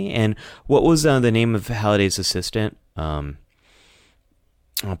Halliday, and what was the name of Halliday's assistant?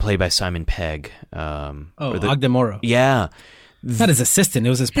 Played by Simon Pegg. Ogden Morrow. Yeah. Not his assistant, it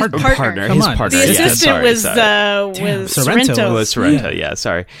was his partner. His partner. The assistant was Sorrento. Was Sorrento, yeah,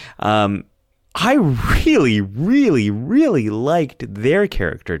 sorry. I really, really, really liked their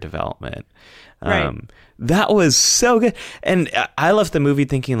character development. Right. That was so good. And I left the movie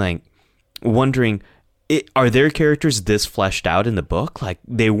thinking, like, wondering, are their characters this fleshed out in the book? Like,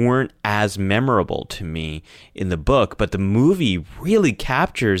 they weren't as memorable to me in the book, but the movie really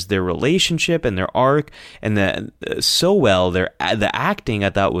captures their relationship and their arc, and so well. The acting, I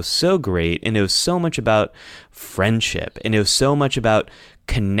thought, was so great, and it was so much about friendship, and it was so much about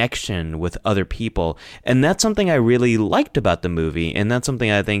connection with other people. And that's something I really liked about the movie, and that's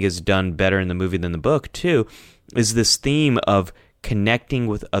something I think is done better in the movie than the book too, is this theme of connecting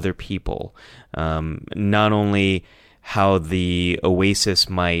with other people. Not only how the Oasis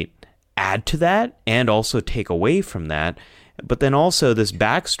might add to that and also take away from that, but then also this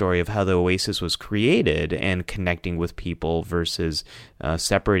backstory of how the Oasis was created and connecting with people versus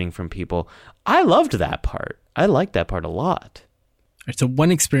separating from people. I loved that part. I liked that part a lot. All right, so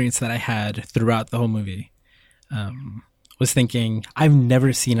one experience that I had throughout the whole movie was thinking, I've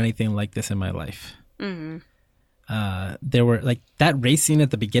never seen anything like this in my life. Mm-hmm. There were like that race scene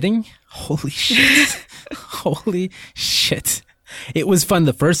at the beginning. Holy shit. Holy shit. It was fun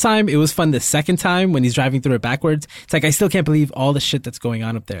the first time. It was fun the second time when he's driving through it backwards. It's like, I still can't believe all the shit that's going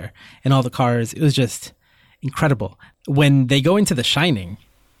on up there and all the cars. It was just incredible. When they go into The Shining,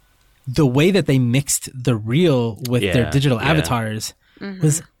 the way that they mixed the real with their digital avatars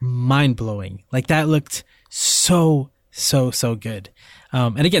was mind blowing. Like, that looked so good.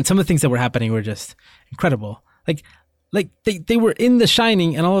 And again, some of the things that were happening were just incredible. Like they were in The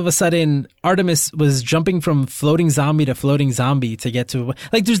Shining, and all of a sudden Artemis was jumping from floating zombie to floating zombie to get to,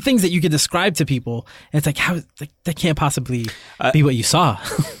 like, there's things that you could describe to people, and it's like, how, like, that can't possibly be what you saw.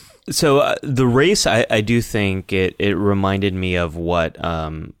 So the race, I do think it reminded me of what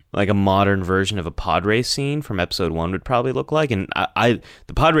like a modern version of a pod race scene from Episode 1 would probably look like. And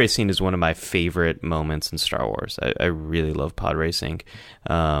the pod race scene is one of my favorite moments in Star Wars. I really love pod racing.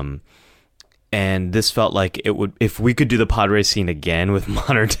 And this felt like it would, if we could do the pod race scene again with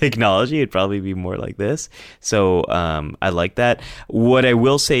modern technology, it'd probably be more like this. So I like that. What I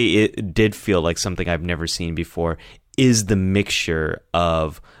will say, it did feel like something I've never seen before, is the mixture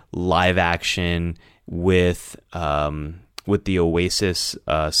of live action with the Oasis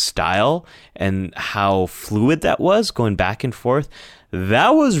style, and how fluid that was, going back and forth. That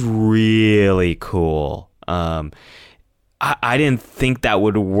was really cool. I didn't think that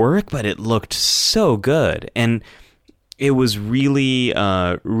would work, but it looked so good. And it was really,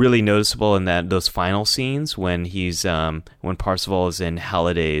 really noticeable in those final scenes when when Parzival is in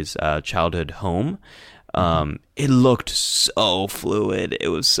Halliday's childhood home. It looked so fluid. It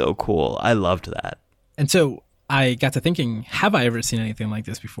was so cool. I loved that. And so I got to thinking, have I ever seen anything like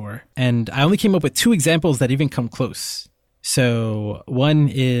this before? And I only came up with 2 examples that even come close. So one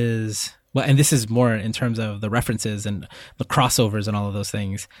is, well, and this is more in terms of the references and the crossovers and all of those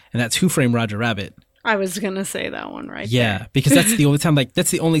things. And that's Who Framed Roger Rabbit. I was going to say that one right Yeah, there. because that's the only time,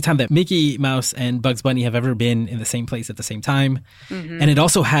 that's the only time that Mickey Mouse and Bugs Bunny have ever been in the same place at the same time. And it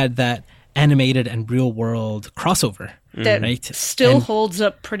also had that animated and real world crossover. That right? still holds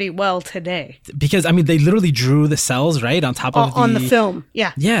up pretty well today. Because, I mean, they literally drew the cells, right, on top of on the film.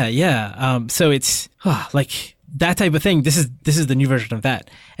 Yeah. Yeah. So it's like that type of thing. This is the new version of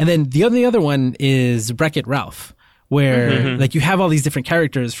that. And then the other one is Wreck-It Ralph, where like you have all these different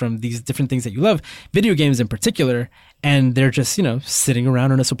characters from these different things that you love, video games in particular, and they're just, sitting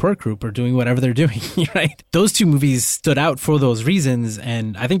around in a support group or doing whatever they're doing, right? Those 2 movies stood out for those reasons,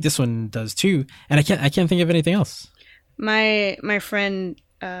 and I think this one does too. And I can't think of anything else. My friend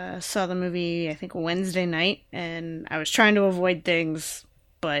saw the movie, I think, Wednesday night, and I was trying to avoid things,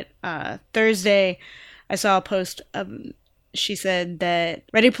 but Thursday I saw a post. She said that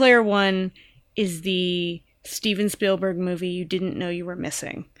Ready Player One is the Steven Spielberg movie you didn't know you were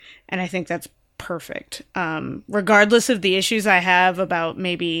missing. And I think that's perfect. Regardless of the issues I have about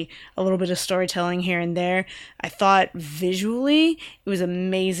maybe a little bit of storytelling here and there, I thought visually it was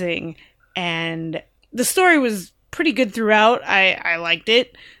amazing. And the story was pretty good throughout. I liked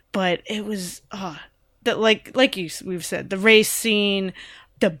it, but it was that we've said, the race scene,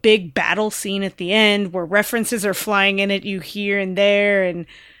 the big battle scene at the end where references are flying in at you here and there, and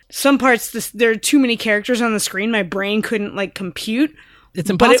some parts there are too many characters on the screen. My brain couldn't compute. It's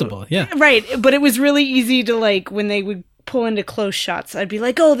impossible. Yeah. Right. But it was really easy to when they would pull into close shots, I'd be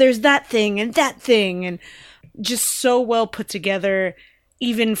like, oh, there's that thing, and just so well put together,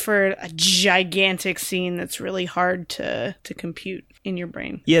 even for a gigantic scene that's really hard to compute in your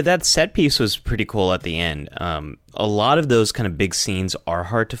brain. Yeah, that set piece was pretty cool at the end. A lot of those kind of big scenes are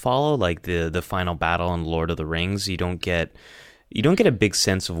hard to follow, like the final battle in Lord of the Rings. You don't get a big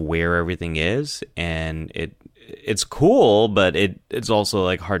sense of where everything is, and it's cool, but it's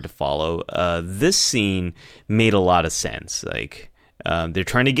also hard to follow. This scene made a lot of sense. They're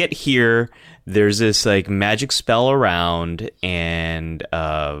trying to get here. There's this magic spell around, and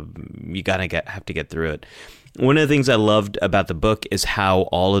you have to get through it. One of the things I loved about the book is how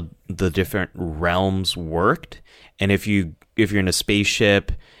all of the different realms worked. And if you're in a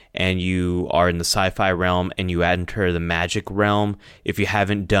spaceship and you are in the sci-fi realm and you enter the magic realm, if you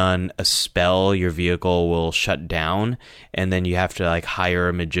haven't done a spell, your vehicle will shut down, and then you have to hire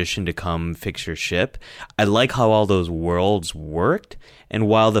a magician to come fix your ship. I like how all those worlds worked, and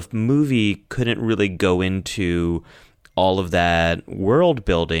while the movie couldn't really go into all of that world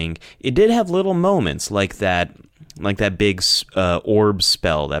building, it did have little moments like that big orb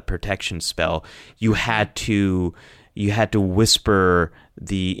spell, that protection spell. You had to whisper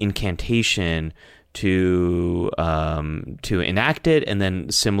the incantation to enact it, and then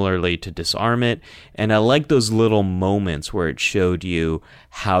similarly to disarm it. And I like those little moments where it showed you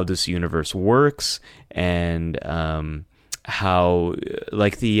how this universe works, and how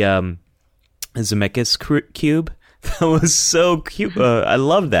the Zemeckis cube. That was so cute. I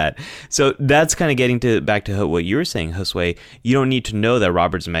love that. So that's kind of getting back to what you were saying, Josue. You don't need to know that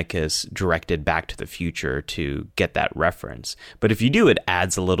Robert Zemeckis directed Back to the Future to get that reference. But if you do, it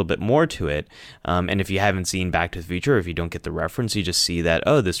adds a little bit more to it. And if you haven't seen Back to the Future, if you don't get the reference, you just see that,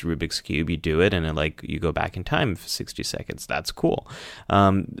 oh, this Rubik's Cube, you do it, and you go back in time for 60 seconds. That's cool.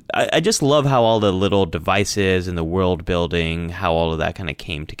 I just love how all the little devices and the world building, how all of that kind of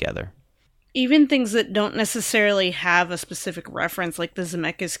came together. Even things that don't necessarily have a specific reference, like the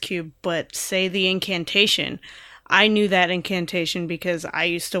Zemeckis cube, but say the incantation. I knew that incantation because I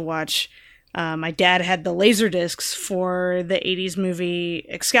used to watch, my dad had the laser discs for the 80s movie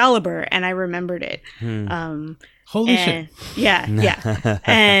Excalibur, and I remembered it. Holy shit. Yeah.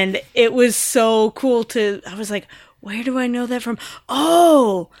 And it was so cool I was like, where do I know that from?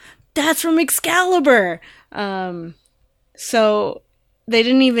 Oh, that's from Excalibur. So they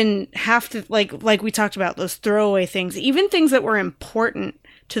didn't even have to, like we talked about, those throwaway things, even things that were important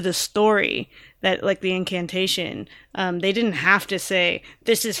to the story, that like the incantation, they didn't have to say,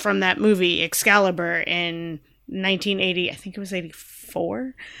 this is from that movie Excalibur in 1980, I think it was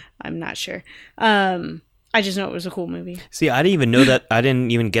 84, I'm not sure. I just know it was a cool movie. See, I didn't even know that. I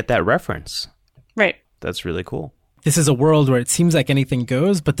didn't even get that reference. Right. That's really cool. This is a world where it seems like anything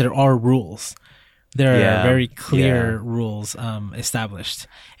goes, but there are rules, There Yeah, are very clear yeah. rules established,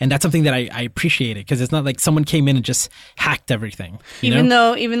 and that's something that I appreciate it, because it's not like someone came in and just hacked everything. Even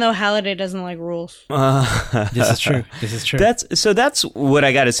though Halliday doesn't like rules. This is true. This is true. That's what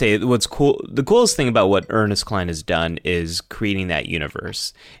I got to say. What's cool, the coolest thing about what Ernest Cline has done is creating that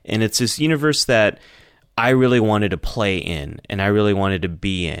universe, and it's this universe that I really wanted to play in, and I really wanted to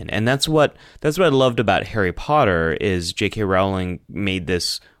be in, and that's what I loved about Harry Potter is J.K. Rowling made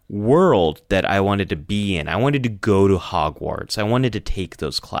this world that I wanted to be in. I wanted to go to Hogwarts. I wanted to take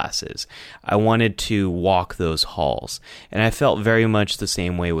those classes. I wanted to walk those halls. And I felt very much the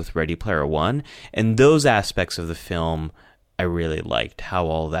same way with Ready Player One. And those aspects of the film, I really liked how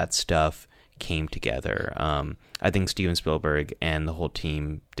all that stuff came together. I think Steven Spielberg and the whole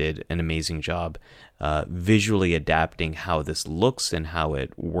team did an amazing job visually adapting how this looks and how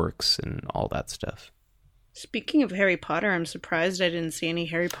it works and all that stuff. Speaking of Harry Potter, I'm surprised I didn't see any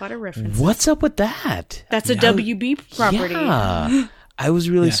Harry Potter references. What's up with that? That's a WB property. Yeah. I was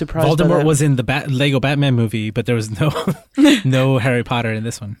really surprised. Voldemort was in the Lego Batman movie, but there was no Harry Potter in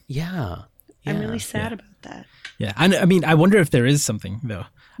this one. Yeah. I'm really sad about that. Yeah, I mean, I wonder if there is something though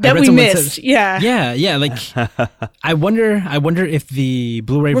That we missed. Yeah. Yeah. Like, I wonder if the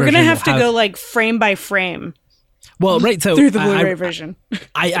Blu-ray We're version gonna have to will go like frame by frame well, right. So through the Blu-ray version.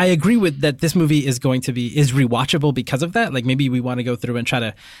 I agree with that. This movie is rewatchable because of that. Like, maybe we want to go through and try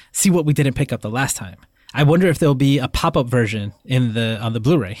to see what we didn't pick up the last time. I wonder if there'll be a pop-up version on the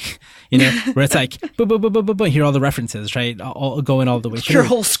Blu-ray, where it's like, here are all the references, right? All going all the way through. Your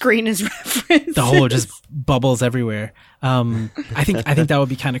whole screen is referenced. The whole just bubbles everywhere. I think that would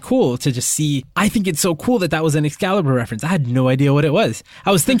be kind of cool to just see. I think it's so cool that was an Excalibur reference. I had no idea what it was.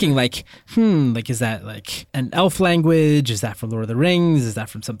 I was thinking like is that like an elf language? Is that from Lord of the Rings? Is that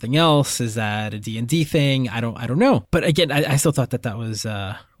from something else? Is that a D&D thing? I don't know. But again, I still thought that was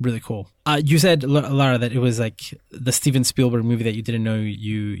really cool. You said, Lara, that it was like the Steven Spielberg movie that you didn't know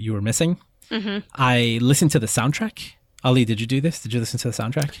you were missing. Mm-hmm. I listened to the soundtrack. Ali, did you do this? Did you listen to the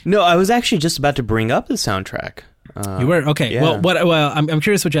soundtrack? No, I was actually just about to bring up the soundtrack. You were? Okay. Yeah. Well, I'm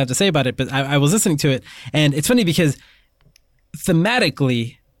curious what you have to say about it, but I was listening to it, and it's funny because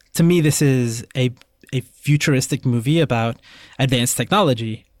thematically, to me, this is a futuristic movie about advanced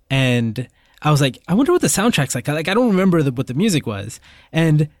technology, and I was like, I wonder what the soundtrack's like. Like, I don't remember what the music was,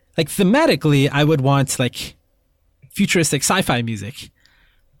 and like thematically, I would want like futuristic sci-fi music.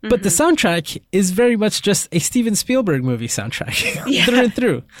 But the soundtrack is very much just a Steven Spielberg movie soundtrack through and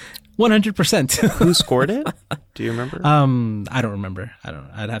through, 100%. Who scored it? Do you remember? I don't remember.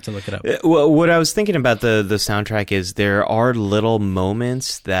 I'd have to look it up. Well, what I was thinking about the soundtrack is there are little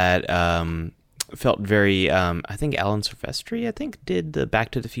moments that felt very. I think Alan Silvestri, did the Back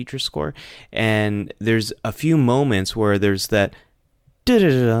to the Future score, and there's a few moments where there's that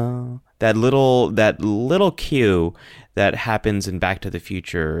that little cue that happens in Back to the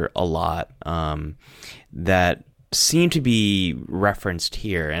Future a lot, that seem to be referenced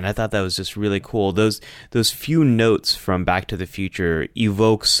here, and I thought that was just really cool. Those few notes from Back to the Future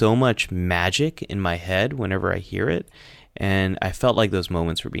evoke so much magic in my head whenever I hear it, and I felt like those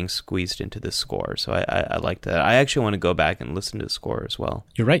moments were being squeezed into the score, so I liked that. I actually want to go back and listen to the score as well.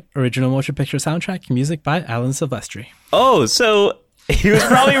 You're right. Original motion picture soundtrack, music by Alan Silvestri. Oh, so he was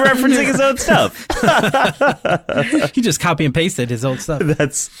probably referencing his own stuff. He just copy and pasted his old stuff.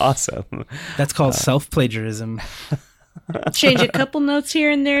 That's awesome. That's called self-plagiarism. Change a couple notes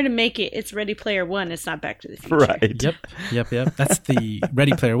here and there to make it's Ready Player One. It's not Back to the Future. Right. Yep. That's the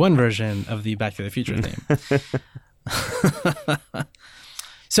Ready Player One version of the Back to the Future theme.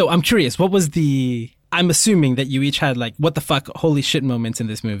 So I'm curious, I'm assuming that you each had like, what the fuck, holy shit moments in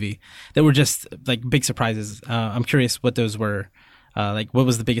this movie that were just like big surprises. I'm curious what those were. Like, what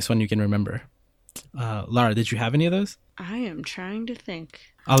was the biggest one you can remember? Lara, did you have any of those? I am trying to think.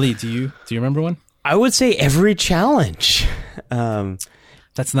 Ali, do you remember one? I would say every challenge.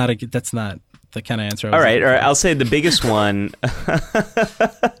 That's not the kind of answer. All right. I'll say the biggest one,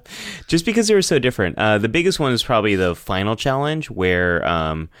 just because they were so different. The biggest one is probably the final challenge where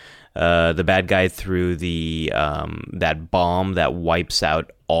the bad guy threw that bomb that wipes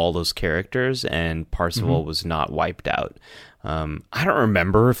out all those characters, and Parzival was not wiped out. I don't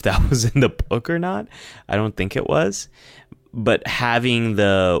remember if that was in the book or not. I don't think it was. But having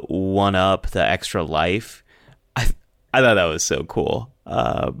the the extra life, I thought that was so cool.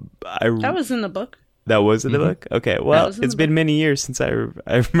 That was in the book. That was in the book? Okay, well, it's been many years since I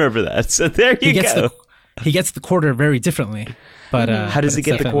remember that. So there you go. He gets the quarter very differently. But how does he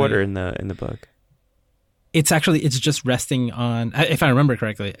get the quarter in the book? It's just resting on, if I remember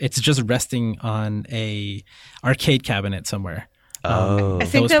correctly, it's just resting on a arcade cabinet somewhere. I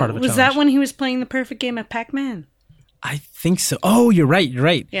think that was that when he was playing the perfect game of Pac-Man. I think so. Oh, you're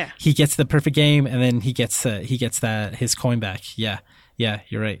right. Yeah. He gets the perfect game, and then he gets his coin back. Yeah,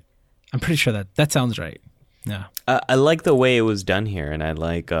 you're right. I'm pretty sure that sounds right. Yeah. I like the way it was done here, and I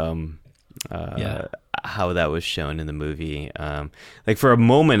like how that was shown in the movie. Like for a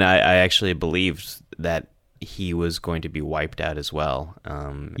moment, I actually believed that he was going to be wiped out as well.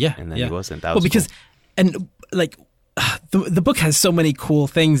 And then he wasn't. That was because, cool. And like the book has so many cool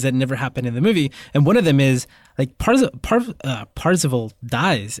things that never happen in the movie, and one of them is like Parzival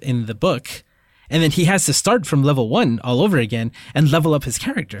dies in the book, and then he has to start from level 1 all over again and level up his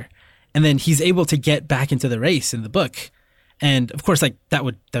character, and then he's able to get back into the race in the book. And of course, like that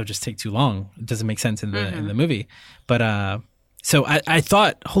would just take too long. It doesn't make sense in the movie. But so I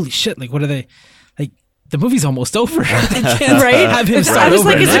thought, holy shit! Like, what are they? Like, the movie's almost over. They can't have him start over. I was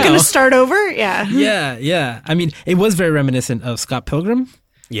like, is now. it going to start over? Yeah. Yeah. I mean, it was very reminiscent of Scott Pilgrim.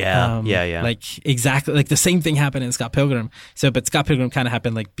 Yeah. Like exactly, like the same thing happened in Scott Pilgrim. But Scott Pilgrim kind of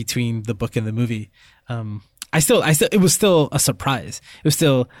happened like between the book and the movie. It was still a surprise. It was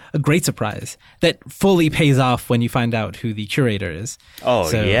still a great surprise that fully pays off when you find out who the curator is. Oh,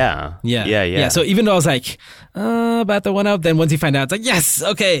 so, yeah. So even though I was like, about the one up, then once you find out, it's like, yes,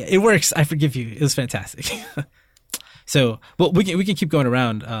 okay, it works. I forgive you. It was fantastic. So, well, we can keep going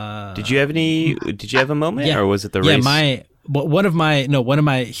around. Did you have a moment, or was it the race? Yeah, one of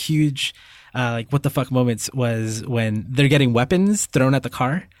my huge, like what the fuck moments was when they're getting weapons thrown at the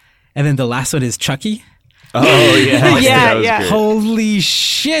car, and then the last one is Chucky. Oh yeah, yeah. Holy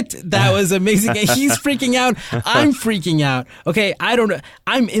shit, that was amazing. He's freaking out. I'm freaking out. Okay, I don't know.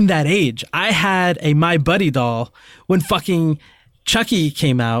 I'm in that age. I had a My Buddy doll when fucking Chucky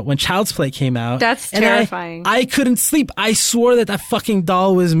came out, when Child's Play came out. That's terrifying. I couldn't sleep. I swore that fucking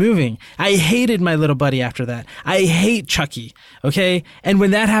doll was moving. I hated my little buddy after that. I hate Chucky. Okay. And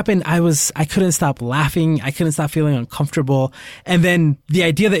when that happened, I couldn't stop laughing. I couldn't stop feeling uncomfortable. And then the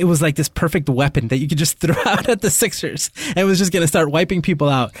idea that it was like this perfect weapon that you could just throw out at the Sixers and was just going to start wiping people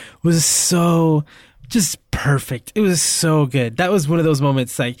out was so just perfect. It was so good. That was one of those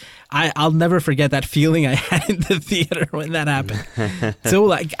moments like I'll never forget that feeling I had in the theater when that happened. So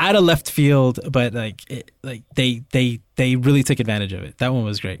like out of left field, but they really took advantage of it. That one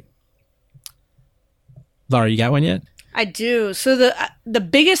was great. Laura, you got one yet? I do. So the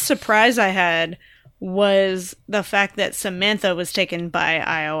biggest surprise I had was the fact that Samantha was taken by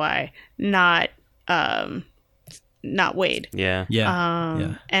IOI, not Wade. Yeah.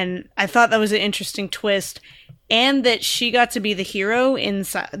 And I thought that was an interesting twist, and that she got to be the hero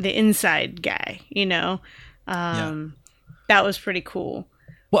inside guy, you know. That was pretty cool.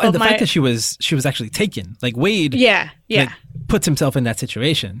 Well, and the fact that she was actually taken, like Wade, like, puts himself in that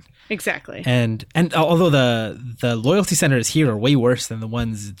situation. Exactly. And although the loyalty centers here are way worse than the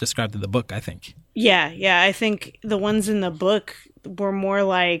ones described in the book, I think. Yeah. I think the ones in the book were more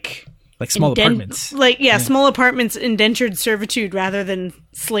like small apartments. Small apartments, indentured servitude rather than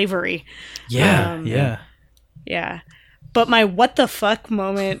slavery. Yeah. But my what the fuck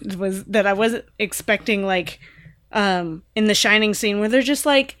moment was that I wasn't expecting, like, in the Shining scene where they're just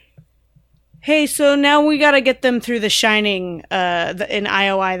like, hey, so now we gotta get them through the Shining, in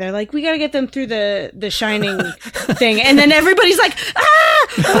IOI. They're like, we gotta get them through the Shining thing. And then everybody's like,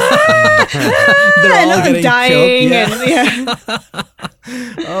 they're all and getting dying. Killed.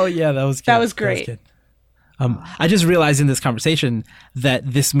 Oh yeah, that was good. That was great. That was good. I just realized in this conversation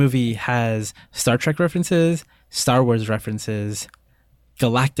that this movie has Star Trek references, Star Wars references, the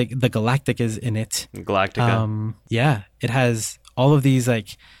Galactic is in it. Galactica. Yeah, it has all of these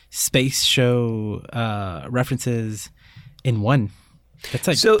like space show references in one. That's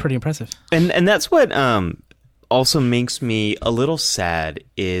like pretty impressive. And that's what also makes me a little sad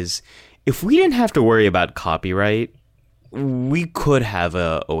is if we didn't have to worry about copyright, we could have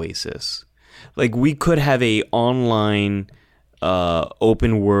a Oasis. Like we could have a online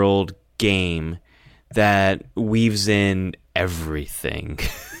open world game that weaves in everything.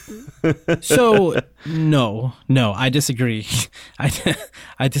 So no, I disagree.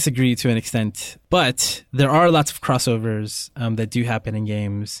 I disagree to an extent, but there are lots of crossovers that do happen in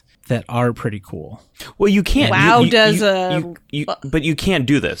games that are pretty cool. Well, you can't. But you can't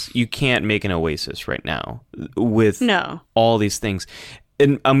do this. You can't make an Oasis right now with all these things.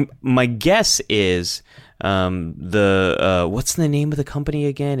 And my guess is what's the name of the company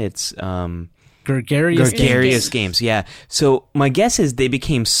again? It's Gregarious Games. Yeah. So my guess is they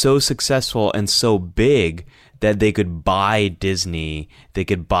became so successful and so big that they could buy Disney, they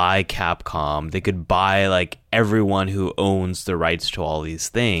could buy Capcom, they could buy like everyone who owns the rights to all these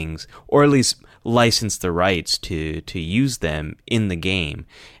things, or at least license the rights to use them in the game.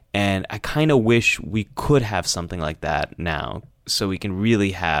 And I kind of wish we could have something like that now, so we can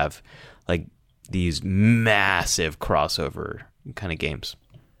really have like these massive crossover kind of games.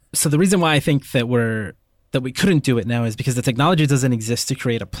 So the reason why I think that we couldn't do it now is because the technology doesn't exist to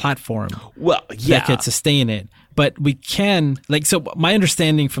create a platform that could sustain it. But we can, so my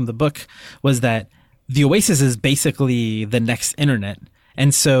understanding from the book was that the Oasis is basically the next internet.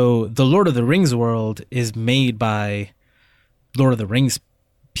 And so the Lord of the Rings world is made by Lord of the Rings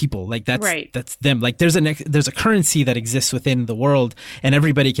people. That's them. There's a currency that exists within the world, and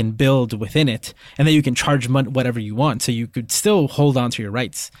everybody can build within it, and then you can charge whatever you want. So you could still hold on to your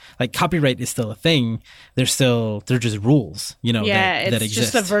rights. Copyright is still a thing. They're just rules, that exist.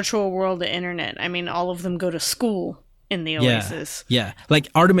 Just a virtual world of internet. I mean, all of them go to school in the Oasis. Yeah.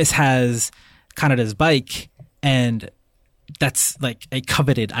 Artemis has Kanada's bike, and that's a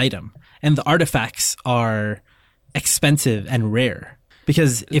coveted item. And the artifacts are expensive and rare.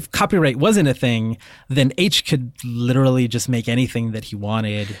 Because if copyright wasn't a thing, then H could literally just make anything that he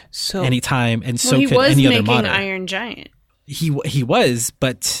wanted anytime, and so could any other modder. He was making Iron Giant. He was,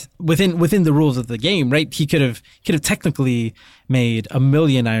 but within the rules of the game, right? He could have technically made 1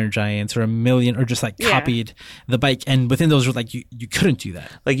 million Iron Giants or 1 million, or just copied the bike, and within those rules, you couldn't do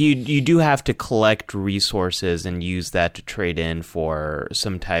that. You do have to collect resources and use that to trade in for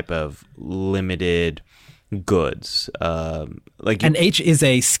some type of limited goods. And H is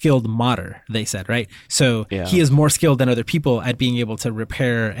a skilled modder, they said, right? So he is more skilled than other people at being able to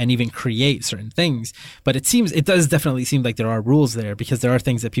repair and even create certain things. But it does definitely seem like there are rules there, because there are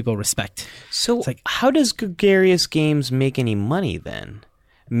things that people respect. So how does Gregarious Games make any money then?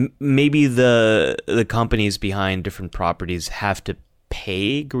 Maybe the companies behind different properties have to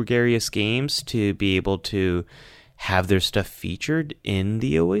pay Gregarious Games to be able to have their stuff featured in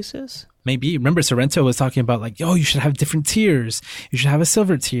the Oasis? Maybe. Remember, Sorrento was talking about you should have different tiers. You should have a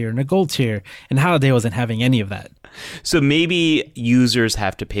silver tier and a gold tier. And Halliday wasn't having any of that. So maybe users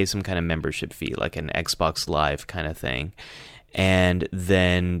have to pay some kind of membership fee, like an Xbox Live kind of thing. And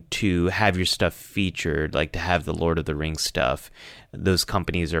then to have your stuff featured, to have the Lord of the Rings stuff, those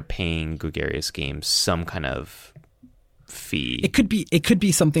companies are paying Gregarious Games some kind of fee. It could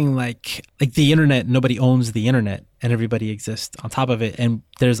be something like the internet. Nobody owns the internet, and everybody exists on top of it, and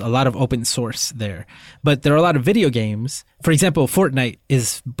there's a lot of open source there. But there are a lot of video games. For example, Fortnite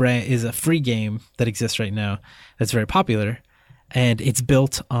is a free game that exists right now that's very popular, and it's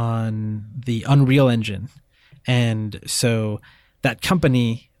built on the Unreal Engine. And so that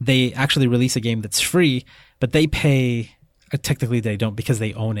company, they actually release a game that's free, but they pay. Technically, they don't, because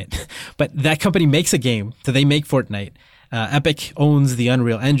they own it. But that company makes a game, so they make Fortnite. Epic owns the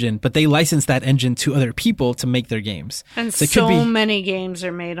Unreal Engine, but they license that engine to other people to make their games. And so many games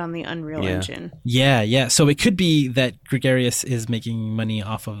are made on the Unreal Engine. Yeah. So it could be that Gregarious is making money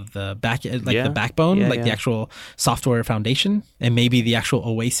off of the the backbone, the actual software foundation, and maybe the actual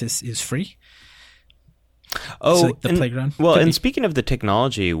Oasis is free. Oh, the playground. Well, and speaking of the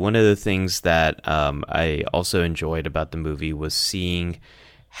technology, one of the things that I also enjoyed about the movie was seeing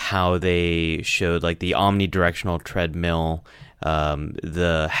how they showed the omnidirectional treadmill,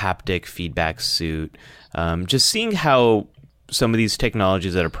 the haptic feedback suit, just seeing how some of these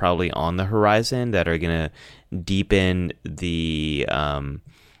technologies that are probably on the horizon that are going to deepen the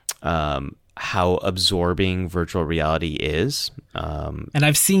how absorbing virtual reality is. And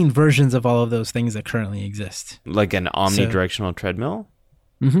I've seen versions of all of those things that currently exist. Like an omnidirectional treadmill?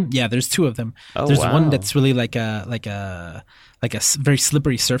 Mm-hmm. Yeah, there's 2 of them. Oh, there's wow. one that's really like a very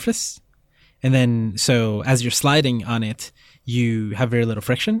slippery surface. And then, so as you're sliding on it, you have very little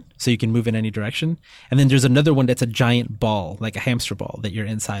friction, so you can move in any direction. And then there's another one that's a giant ball, like a hamster ball, that you're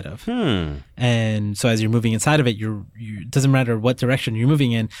inside of. And so as you're moving inside of it, it doesn't matter what direction you're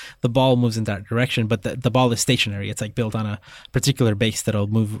moving in, the ball moves in that direction, but the ball is stationary. It's built on a particular base that'll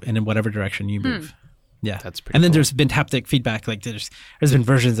move in whatever direction you move. Yeah, that's pretty. And then cool. There's been haptic feedback. There's been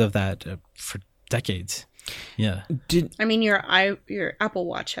versions of that for decades. Yeah. Your Apple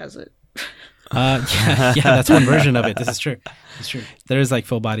Watch has it. Yeah, that's one version of it. This is true. It's true. There is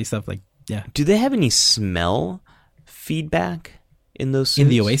full body stuff. Do they have any smell feedback in those suits? In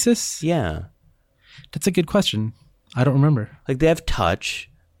the Oasis? Yeah. That's a good question. I don't remember. They have touch,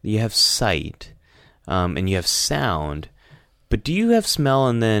 you have sight, and you have sound. But do you have smell,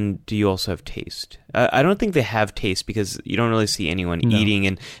 and then do you also have taste? I don't think they have taste, because you don't really see anyone eating,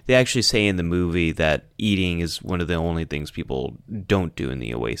 and they actually say in the movie that eating is one of the only things people don't do in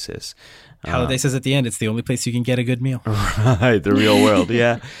the Oasis. Halliday says at the end, it's the only place you can get a good meal. Right, the real world,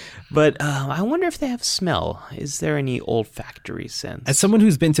 yeah. But I wonder if they have smell. Is there any olfactory sense? As someone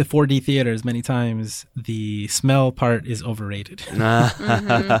who's been to 4D theaters many times, the smell part is overrated.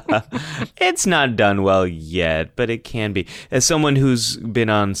 It's not done well yet, but it can be. As someone who's been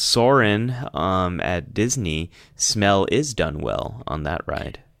on Soarin' at Disney, smell is done well on that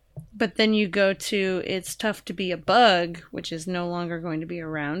ride. But then you go to It's Tough to Be a Bug, which is no longer going to be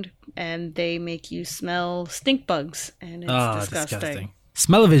around, and they make you smell stink bugs, and it's disgusting.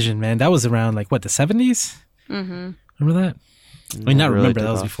 Smell-O-Vision, man, that was around like what, the 70s? Mm-hmm. Remember that? I mean, not really remember,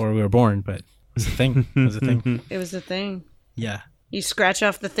 that was before we were born, but it was a thing. It was a thing. It was a thing. Yeah. You scratch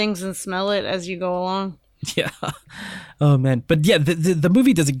off the things and smell it as you go along. Yeah. Oh man. But yeah, the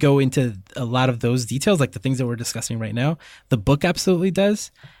movie doesn't go into a lot of those details, like the things that we're discussing right now. The book absolutely does.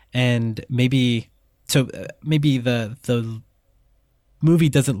 And maybe the movie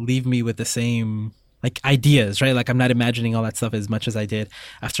doesn't leave me with the same like ideas, right? Like I'm not imagining all that stuff as much as I did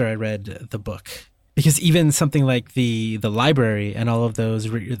after I read the book. Because even something like the library and all of those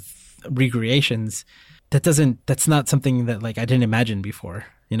recreations, that's not something that like I didn't imagine before,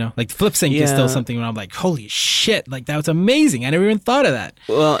 you know? Like Flip Sync is still something where I'm like, holy shit, like that was amazing. I never even thought of that.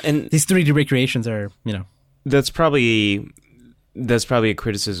 Well, and these 3D recreations are, you know. That's probably a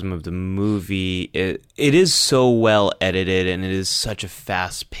criticism of the movie. It is so well edited and it is such a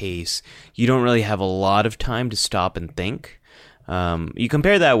fast pace. You don't really have a lot of time to stop and think. You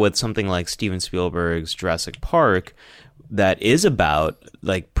compare that with something like Steven Spielberg's Jurassic Park, that is about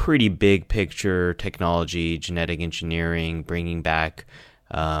like pretty big picture technology, genetic engineering, bringing back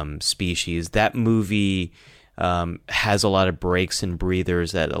species. That movie has a lot of breaks and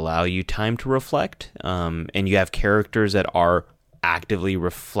breathers that allow you time to reflect, and you have characters that are actively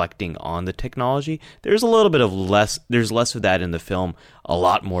reflecting on the technology. There's less of that in the film, a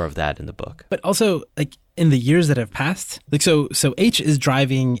lot more of that in the book. But also, like in the years that have passed, like so H is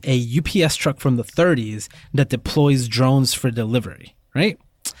driving a UPS truck from the 30s that deploys drones for delivery, right?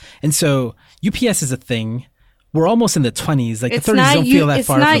 And so UPS is a thing. We're almost in the 20s. Like it's the 30s don't feel that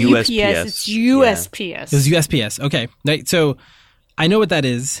far from from UPS. It's USPS. Yeah. It was USPS. Okay. Right. So I know what that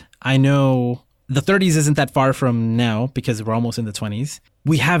is. I know the 30s isn't that far from now because we're almost in the 20s.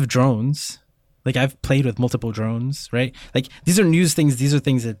 We have drones. Like I've played with multiple drones, right? Like these are news things. These are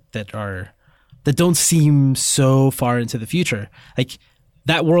things that don't seem so far into the future. Like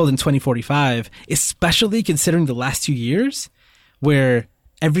that world in 2045, especially considering the last 2 years where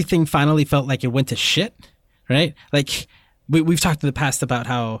everything finally felt like it went to shit, right? Like we've talked in the past about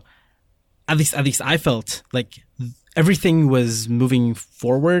how at least I felt like everything was moving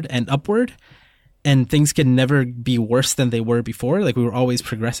forward and upward, and things could never be worse than they were before. Like we were always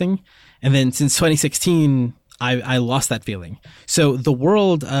progressing. And then since 2016, I lost that feeling. So the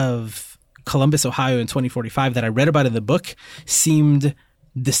world of Columbus, Ohio in 2045 that I read about in the book seemed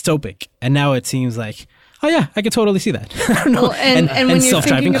dystopic. And now it seems like, oh yeah, I could totally see that. I don't know. Well, and when you're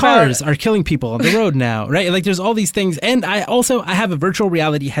self-driving thinking cars about are killing people on the road now, right? Like there's all these things. And I have a virtual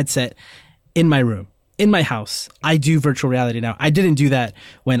reality headset in my room. In my house, I do virtual reality now. I didn't do that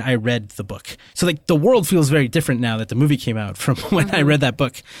when I read the book. So like the world feels very different now that the movie came out from when I read that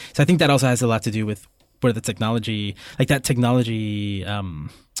book. So I think that also has a lot to do with where the technology, that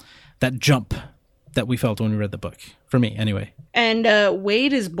jump that we felt when we read the book. For me, anyway. And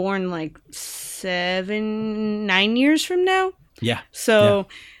Wade is born like 9 years from now. Yeah. So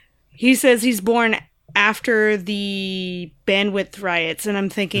he says he's born after the bandwidth riots, and I'm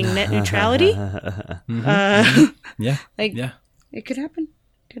thinking net neutrality. Yeah. It could happen.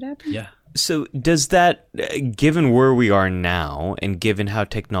 Yeah. So does that, given where we are now and given how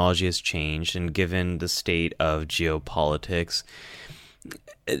technology has changed and given the state of geopolitics,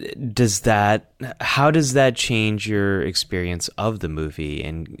 how does that change your experience of the movie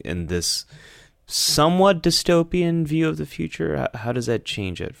and this somewhat dystopian view of the future? How does that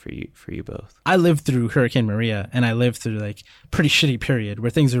change it for you both? I lived through Hurricane Maria, and I lived through like pretty shitty period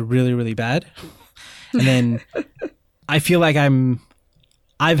where things are really, really bad. And then I feel like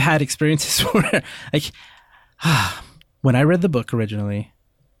I've had experiences where like when I read the book originally,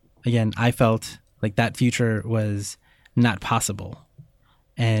 again, I felt like that future was not possible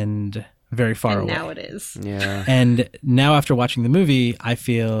and very far away. Now it is. Yeah. And now after watching the movie, I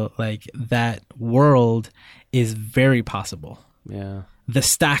feel like that world is very possible. Yeah. The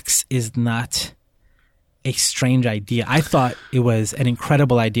stacks is not a strange idea. I thought it was an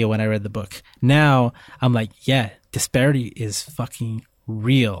incredible idea when I read the book. Now I'm like, yeah, disparity is fucking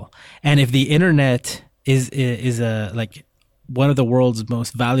real. And if the internet is a like one of the world's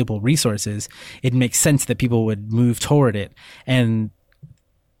most valuable resources, it makes sense that people would move toward it. And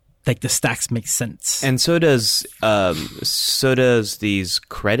like the stacks make sense. And so does these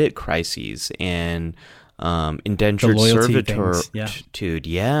credit crises and indentured servitude,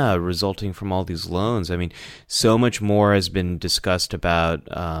 resulting from all these loans. I mean, so much more has been discussed about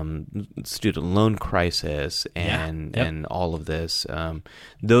student loan crisis and all of this.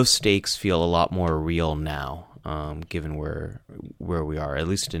 Those stakes feel a lot more real now, given where we are, at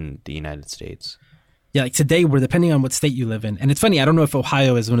least in the United States. Yeah, like today, we're depending on what state you live in. And it's funny, I don't know if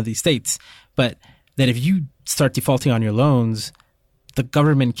Ohio is one of these states, but that if you start defaulting on your loans, the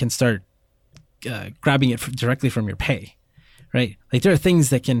government can start grabbing it directly from your pay, right? Like there are things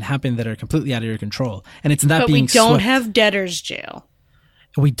that can happen that are completely out of your control. And it's not being But we don't swept. have debtor's jail.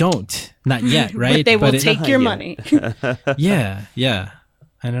 We don't. Not yet, right? But they will take your money. Yeah.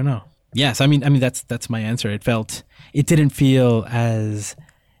 I don't know. Yes, I mean that's my answer. It didn't feel as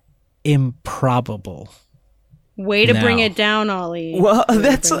improbable. Way to bring No. it down, Ollie. Well,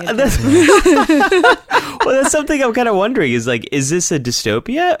 that's that's something I'm kind of wondering. Is like, is this a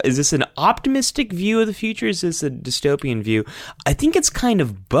dystopia? Is this an optimistic view of the future? Is this a dystopian view? I think it's kind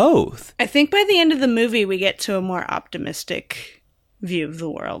of both. I think by the end of the movie, we get to a more optimistic view of the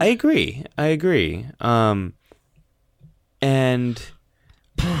world. I agree. And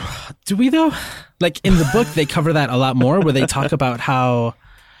Do we though? Like in the book, they cover that a lot more, where they talk about how.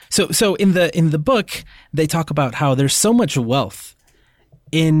 So in the book, they talk about how there's so much wealth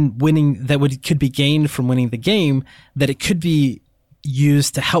in winning that could be gained from winning the game that it could be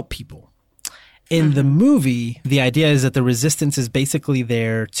used to help people. In the movie, the idea is that the resistance is basically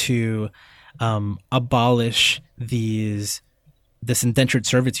there to abolish this indentured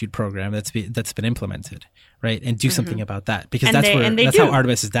servitude program that's been implemented, right? And do something about that, because And that's they how do.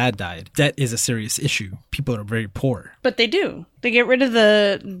 Artemis's dad died. Debt is a serious issue. People are very poor. But they do. They get rid of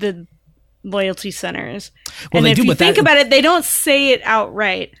the loyalty centers. Well, and they if do, you but think that- about it, they don't say it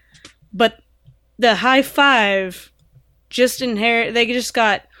outright. But the high five they just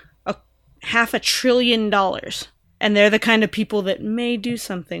got $500 billion. And they're the kind of people that may do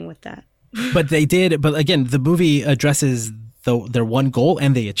something with that. But they did. But again, the movie addresses their one goal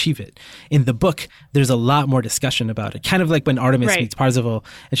and they achieve it. In the book, there's a lot more discussion about it. Kind of like when Artemis Right. meets Parzival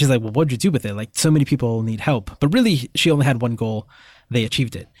and she's like, well, what'd you do with it? Like, so many people need help. But really, she only had one goal. They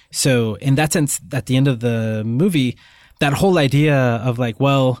achieved it. So in that sense, at the end of the movie, that whole idea of like,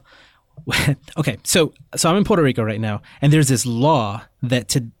 well, okay, so I'm in Puerto Rico right now, and there's this law that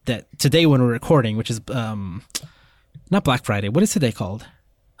today when we're recording, which is not Black Friday. What is today called?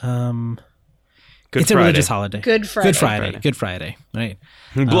 Good It's Friday. a religious holiday. Good Friday. Good Friday, right?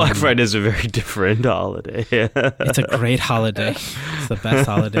 Black Friday is a very different holiday. It's a great holiday. It's the best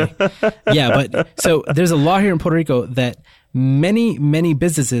holiday. Yeah, but so there's a law here in Puerto Rico that many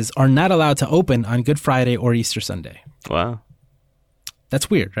businesses are not allowed to open on Good Friday or Easter Sunday. Wow. That's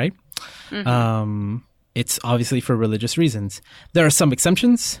weird, right? It's obviously for religious reasons. There are some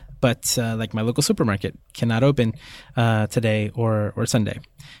exemptions, but like my local supermarket cannot open today or Sunday.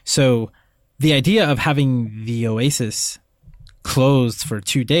 So the idea of having the Oasis closed for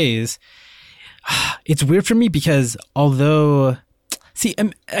 2 days, it's weird for me because although,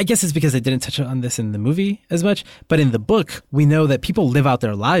 I guess it's because they didn't touch on this in the movie as much, but in the book, we know that people live out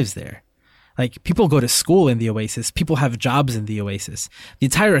their lives there. Like, people go to school in the Oasis. People have jobs in the Oasis. The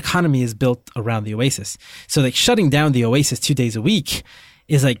entire economy is built around the Oasis. So, like, shutting down the Oasis 2 days a week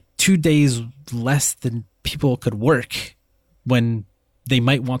is like 2 days less than people could work when they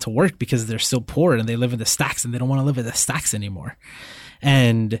might want to work because they're still poor and they live in the stacks and they don't want to live in the stacks anymore.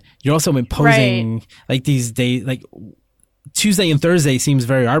 And you're also imposing like these days, like Tuesday and Thursday seems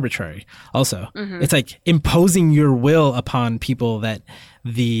very arbitrary. Also, it's like imposing your will upon people that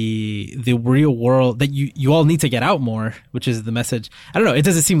the real world that you all need to get out more, which is the message. I don't know. It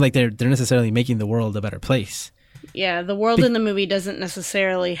doesn't seem like they're necessarily making the world a better place. Yeah, the world in the movie doesn't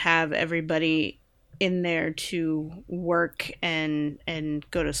necessarily have everybody in there to work and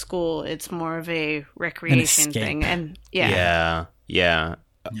go to school. It's more of a recreation escape. thing. And Yeah.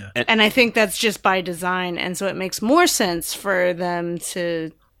 And I think that's just by design, and so it makes more sense for them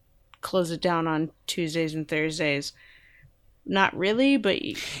to close it down on Tuesdays and Thursdays. Not really, but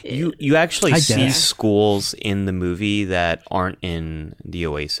You actually I see guess. schools in the movie that aren't in the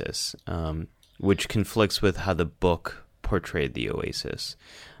Oasis, which conflicts with how the book portrayed the Oasis.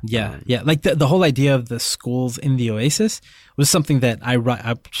 Yeah. Like the whole idea of the schools in the Oasis was something that I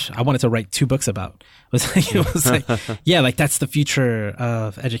wanted to write 2 books about. It was like, yeah, like that's the future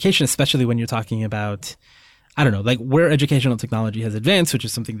of education, especially when you're talking about, I don't know, like where educational technology has advanced, which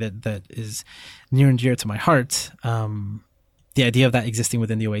is something that is near and dear to my heart. the idea of that existing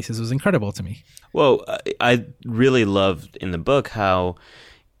within the Oasis was incredible to me. Well, I really loved in the book how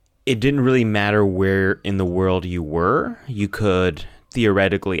it didn't really matter where in the world you were. You could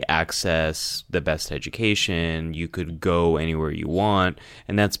theoretically access the best education. You could go anywhere you want,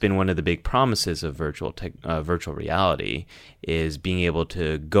 and that's been one of the big promises of virtual reality, is being able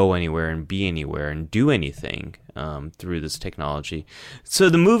to go anywhere and be anywhere and do anything through this technology. So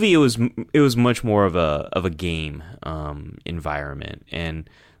the movie, it was much more of a game environment, and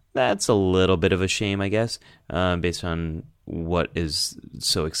that's a little bit of a shame, I guess, based on what is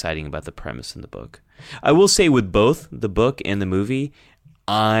so exciting about the premise in the book. I will say with both the book and the movie,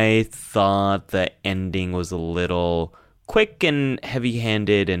 I thought the ending was a little quick and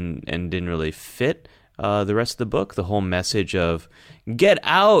heavy-handed and didn't really fit the rest of the book. The whole message of get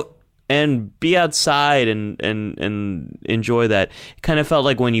out and be outside and enjoy that. It kind of felt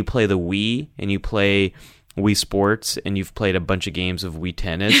like when you play the Wii and you play Wii Sports and you've played a bunch of games of Wii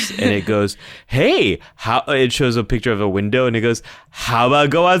Tennis and it goes, hey, how it shows a picture of a window and it goes, how about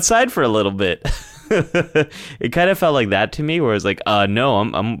go outside for a little bit? It kind of felt like that to me, where it's like, no,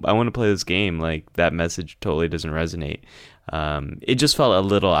 I want to play this game. Like, that message totally doesn't resonate. It just felt a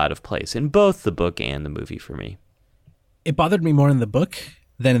little out of place in both the book and the movie for me. It bothered me more in the book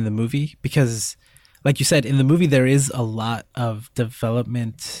than in the movie because, like you said, in the movie there is a lot of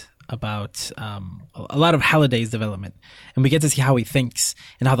development about a lot of Halliday's development, and we get to see how he thinks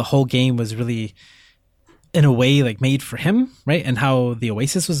and how the whole game was really, in a way, like made for him, right? And how the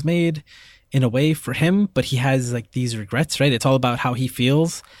Oasis was made in a way for him, but he has like these regrets, right? It's all about how he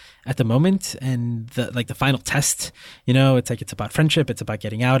feels at the moment, and the final test, it's about friendship, it's about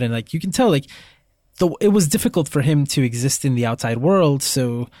getting out, and like you can tell, like it was difficult for him to exist in the outside world,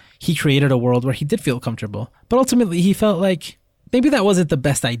 so he created a world where he did feel comfortable, but ultimately he felt like maybe that wasn't the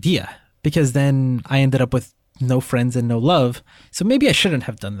best idea, because then I ended up with no friends and no love, so maybe I shouldn't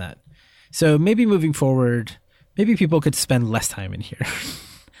have done that. So maybe moving forward, maybe people could spend less time in here.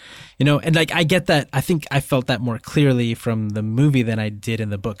 And like, I get that. I think I felt that more clearly from the movie than I did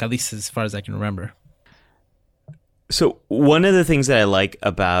in the book, at least as far as I can remember. So one of the things that I like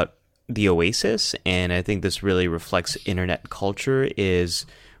about the Oasis, and I think this really reflects internet culture, is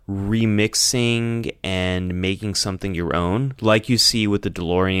remixing and making something your own. Like you see with the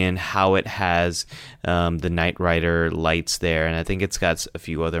DeLorean, how it has the Knight Rider lights there, and I think it's got a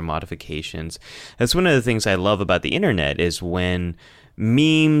few other modifications. That's one of the things I love about the internet, is when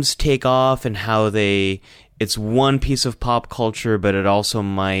memes take off and how it's one piece of pop culture, but it also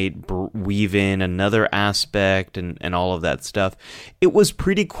might weave in another aspect and all of that stuff. It was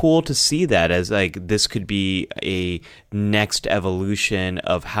pretty cool to see that as like, this could be a next evolution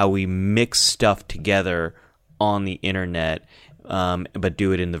of how we mix stuff together on the internet, but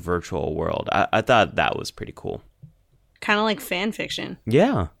do it in the virtual world. I thought that was pretty cool. Kind of like fan fiction.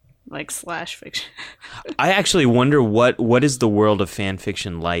 Yeah. Like slash fiction. I actually wonder what is the world of fan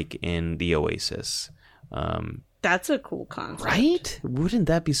fiction like in the Oasis. That's a cool concept, right? Wouldn't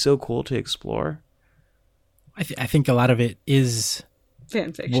that be so cool to explore? I think a lot of it is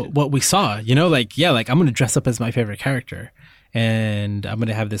fan fiction. What we saw, I'm going to dress up as my favorite character, and I'm going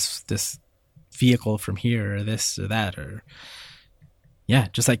to have this vehicle from here, or this or that, or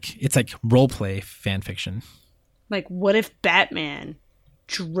just like it's like role play fan fiction. Like, what if Batman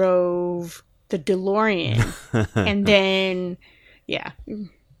drove the DeLorean and then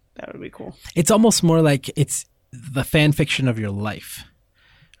that would be cool. It's almost more like it's the fan fiction of your life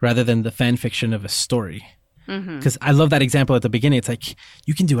rather than the fan fiction of a story, because I love that example at the beginning. It's like,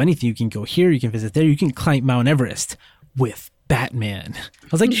 you can do anything. You can go here, you can visit there, you can climb Mount Everest with Batman. I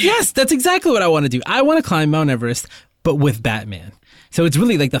was like, yes, that's exactly what I want to do. I want to climb Mount Everest, but with Batman. So it's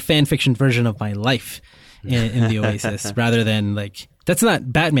really like the fan fiction version of my life in the Oasis, rather than like, that's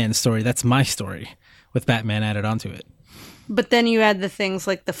not Batman's story, that's my story with Batman added onto it. But then you add the things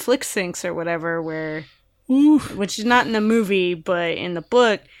like the flick syncs or whatever, which is not in the movie, but in the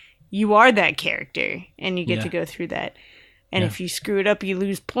book, you are that character and you get to go through that. And if you screw it up, you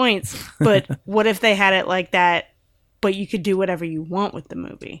lose points. But what if they had it like that, but you could do whatever you want with the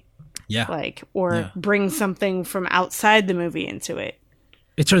movie? Yeah. Bring something from outside the movie into it.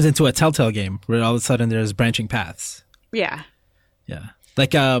 It turns into a Telltale game where all of a sudden there's branching paths. Yeah. Yeah.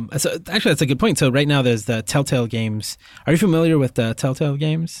 Like, so actually, that's a good point. So right now there's the Telltale games. Are you familiar with the Telltale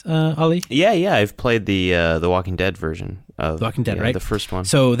games, Ali? Yeah. I've played the Walking Dead version of The Walking Dead, right? The first one.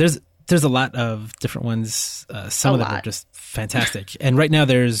 So there's a lot of different ones. Some of them are just fantastic. And right now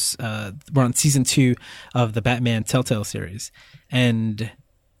we're on season 2 of the Batman Telltale series. And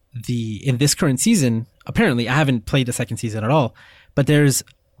in this current season, apparently, I haven't played the second season at all, but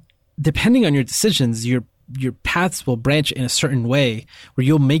depending on your decisions, your paths will branch in a certain way where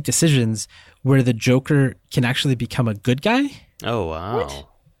you'll make decisions where the Joker can actually become a good guy. Oh, wow.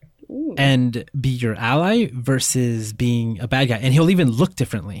 And be your ally versus being a bad guy. And he'll even look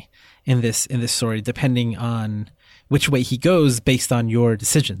differently in this story, depending on which way he goes based on your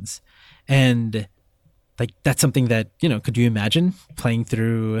decisions. And like, that's something that, could you imagine playing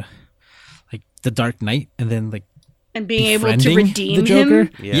through like The Dark Knight and then like, and being able to befriending redeem the Joker?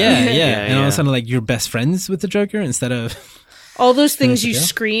 him? Yeah. And all of a sudden, like, you're best friends with the Joker instead of all those things you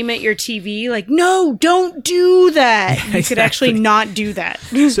scream at your TV, like, no, don't do that. You Exactly. could actually not do that.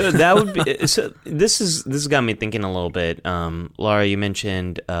 So that would be. So this has got me thinking a little bit. Laura, you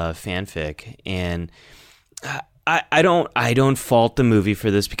mentioned fanfic, and I don't fault the movie for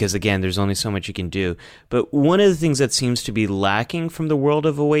this because, again, there's only so much you can do. But one of the things that seems to be lacking from the world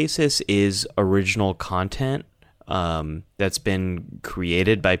of Oasis is original content. That's been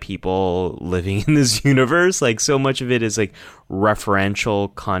created by people living in this universe. Like, so much of it is like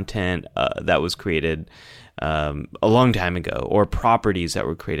referential content that was created a long time ago, or properties that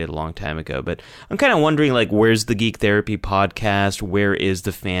were created a long time ago. But I'm kind of wondering, like, where's the Geek Therapy podcast? Where is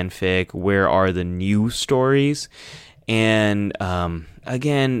the fanfic? Where are the new stories? And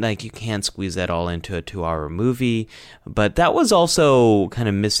again, like, you can't squeeze that all into a 2-hour movie, but that was also kind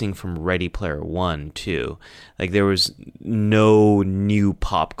of missing from Ready Player One too. Like, there was no new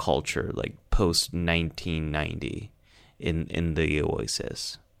pop culture like post 1990 in the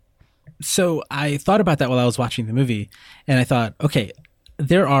Oasis. So I thought about that while I was watching the movie, and I thought, okay,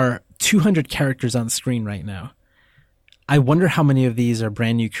 there are 200 characters on screen right now. I wonder how many of these are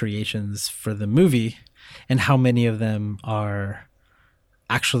brand new creations for the movie, and how many of them are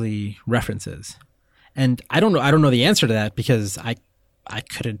actually references. And I don't know the answer to that, because I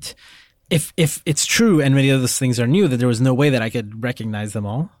couldn't. If it's true and many of those things are new, that there was no way that I could recognize them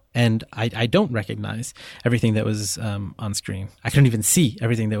all. And I don't recognize everything that was on screen. I couldn't even see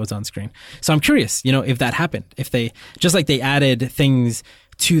everything that was on screen. So I'm curious, if that happened. If they, just like they added things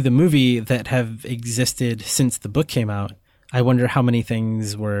to the movie that have existed since the book came out, I wonder how many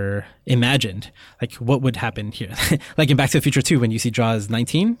things were imagined. Like, what would happen here? Like in Back to the Future 2, when you see Jaws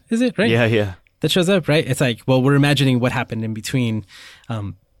 19, is it, right? Yeah. That shows up, right? It's like, well, we're imagining what happened in between,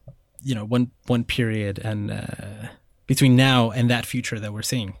 one period and between now and that future that we're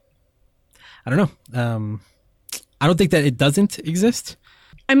seeing. I don't know. I don't think that it doesn't exist.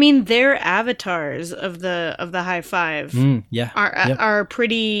 I mean, their avatars of the high five are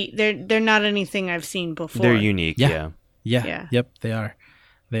pretty. They're not anything I've seen before. They're unique. Yeah. Yep. They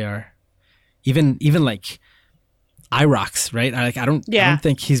are. Even like IROX, right? I don't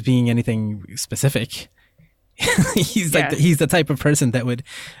think he's being anything specific. He's the type of person that would,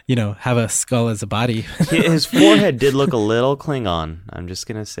 have a skull as a body. His forehead did look a little Klingon, I'm just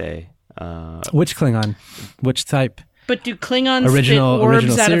gonna say. Which Klingon? Which type? But do Klingons spit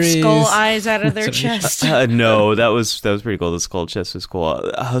orbs out of skull eyes out of their chest? No, that was pretty cool. The skull chest was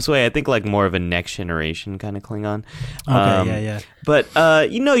cool. Josue, I think like more of a next generation kind of Klingon. Okay, yeah. But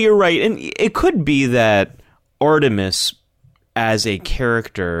you're right, and it could be that Artemis as a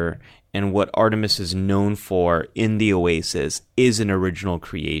character and what Artemis is known for in the Oasis is an original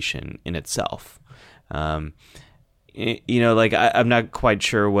creation in itself. I'm not quite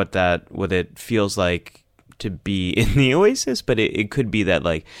sure what it feels like to be in the Oasis, but it could be that,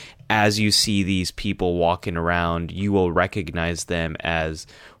 like, as you see these people walking around, you will recognize them as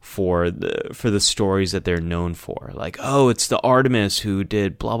for the stories that they're known for. Like, oh, it's the Artemis who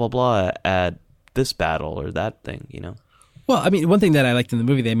did blah blah blah at this battle or that thing, Well, I mean, one thing that I liked in the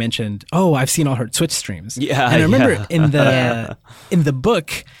movie, they mentioned, I've seen all her Twitch streams. Yeah, and I remember in the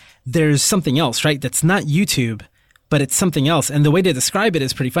book, there's something else, right? That's not YouTube, but it's something else. And the way they describe it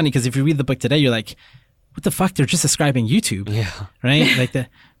is pretty funny, because if you read the book today, you're like, what the fuck? They're just describing YouTube. Yeah. Right? Like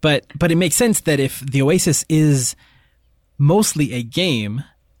but it makes sense that if the Oasis is mostly a game,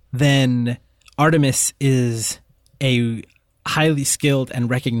 then Artemis is a highly skilled and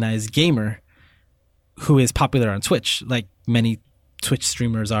recognized gamer who is popular on Twitch, like many Twitch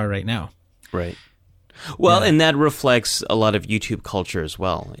streamers are right now. Right. Well, and that reflects a lot of YouTube culture as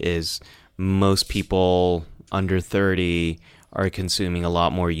well, is most people under 30 are consuming a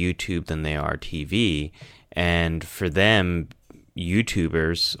lot more YouTube than they are TV. And for them,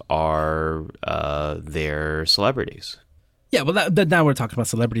 YouTubers are their celebrities. Yeah, well, now we're talking about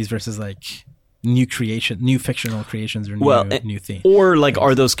celebrities versus like new fictional creations or new theme. Or like,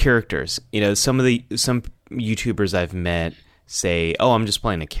 are those characters? Some YouTubers I've met say, oh, I'm just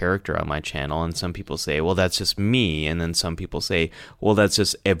playing a character on my channel, and some people say, well, that's just me, and then some people say, well, that's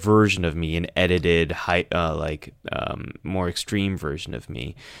just a version of me, an edited, more extreme version of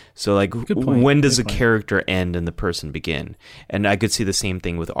me. So, like, when does a character end and the person begin? And I could see the same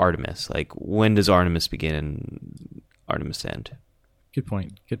thing with Artemis. Like, when does Artemis begin and Artemis end? Good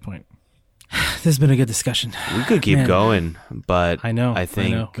point. This has been a good discussion. We could keep going, but I know. I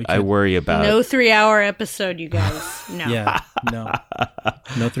worry about no 3-hour episode, you guys. No. Yeah, no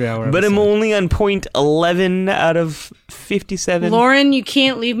 3-hour episode. But I'm only on point 11 out of 57. Lauren, you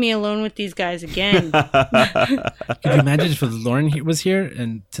can't leave me alone with these guys again. Could you imagine if Lauren was here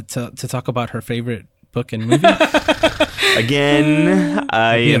and to talk about her favorite book and movie? Again,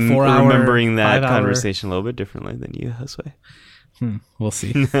 I am remembering that conversation a little bit differently than you, Josue. We'll see.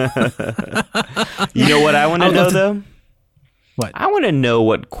 You know what I want to know, though? What? I want to know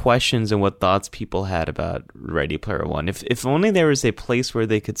what questions and what thoughts people had about Ready Player One. If only there was a place where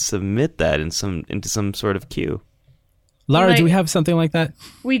they could submit that into some sort of queue. Lara, do we have something like that?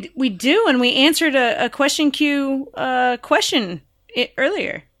 We do, and we answered a question queue question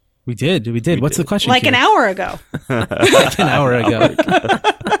earlier. We did. What's the question? Like queue? an hour ago. Like an hour ago.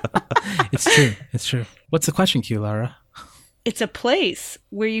 It's true. What's the question queue, Lara? It's a place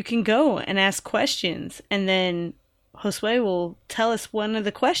where you can go and ask questions, and then Josue will tell us one of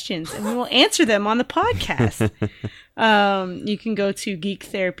the questions, and we will answer them on the podcast. You can go to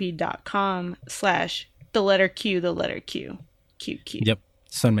geektherapy.com/Q. Yep.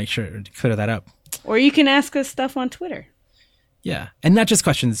 Just want to make sure to clear that up. Or you can ask us stuff on Twitter. Yeah, and not just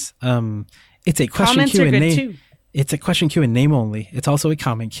questions. It's a question Comments queue are and good name. too. It's a question queue and name only. It's also a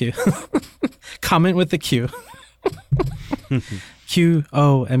comment queue. Comment with the Q.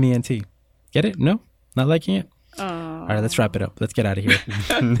 QOMENT. Get it? No? Not liking it? All right, let's wrap it up. Let's get out of here.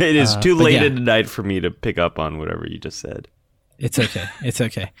 It is too late at night for me to pick up on whatever you just said. It's okay.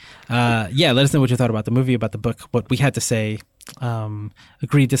 Let us know what you thought about the movie, about the book, what we had to say.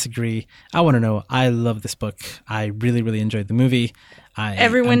 Agree, disagree. I want to know. I love this book. I really, really enjoyed the movie.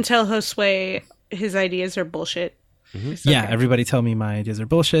 Everyone tell Josue his ideas are bullshit. Mm-hmm. Yeah, everybody tell me my ideas are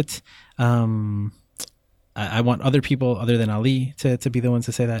bullshit. I want other people other than Ali to be the ones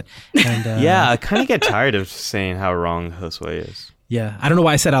to say that. And, yeah, I kind of get tired of saying how wrong Josue is. Yeah, I don't know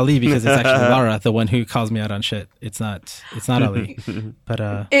why I said Ali, because it's actually Lara, the one who calls me out on shit. It's not Ali.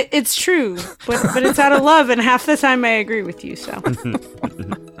 But it's true, but it's out of love, and half the time I agree with you. So,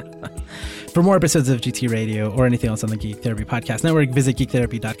 for more episodes of GT Radio or anything else on the Geek Therapy Podcast Network, visit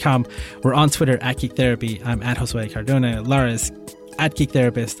geektherapy.com. We're on Twitter at Geek Therapy. I'm at Josue Cardona. Lara's at Geek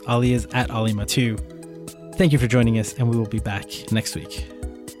Therapist. Ali is at Alima2. Thank you for joining us, and we will be back next week.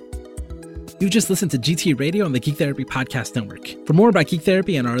 You just listened to GT Radio on the Geek Therapy Podcast Network. For more about Geek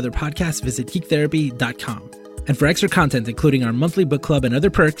Therapy and our other podcasts, visit geektherapy.com. And for extra content, including our monthly book club and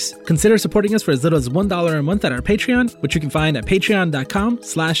other perks, consider supporting us for as little as $1 a month at our Patreon, which you can find at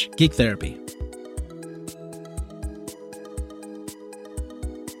patreon.com/geektherapy.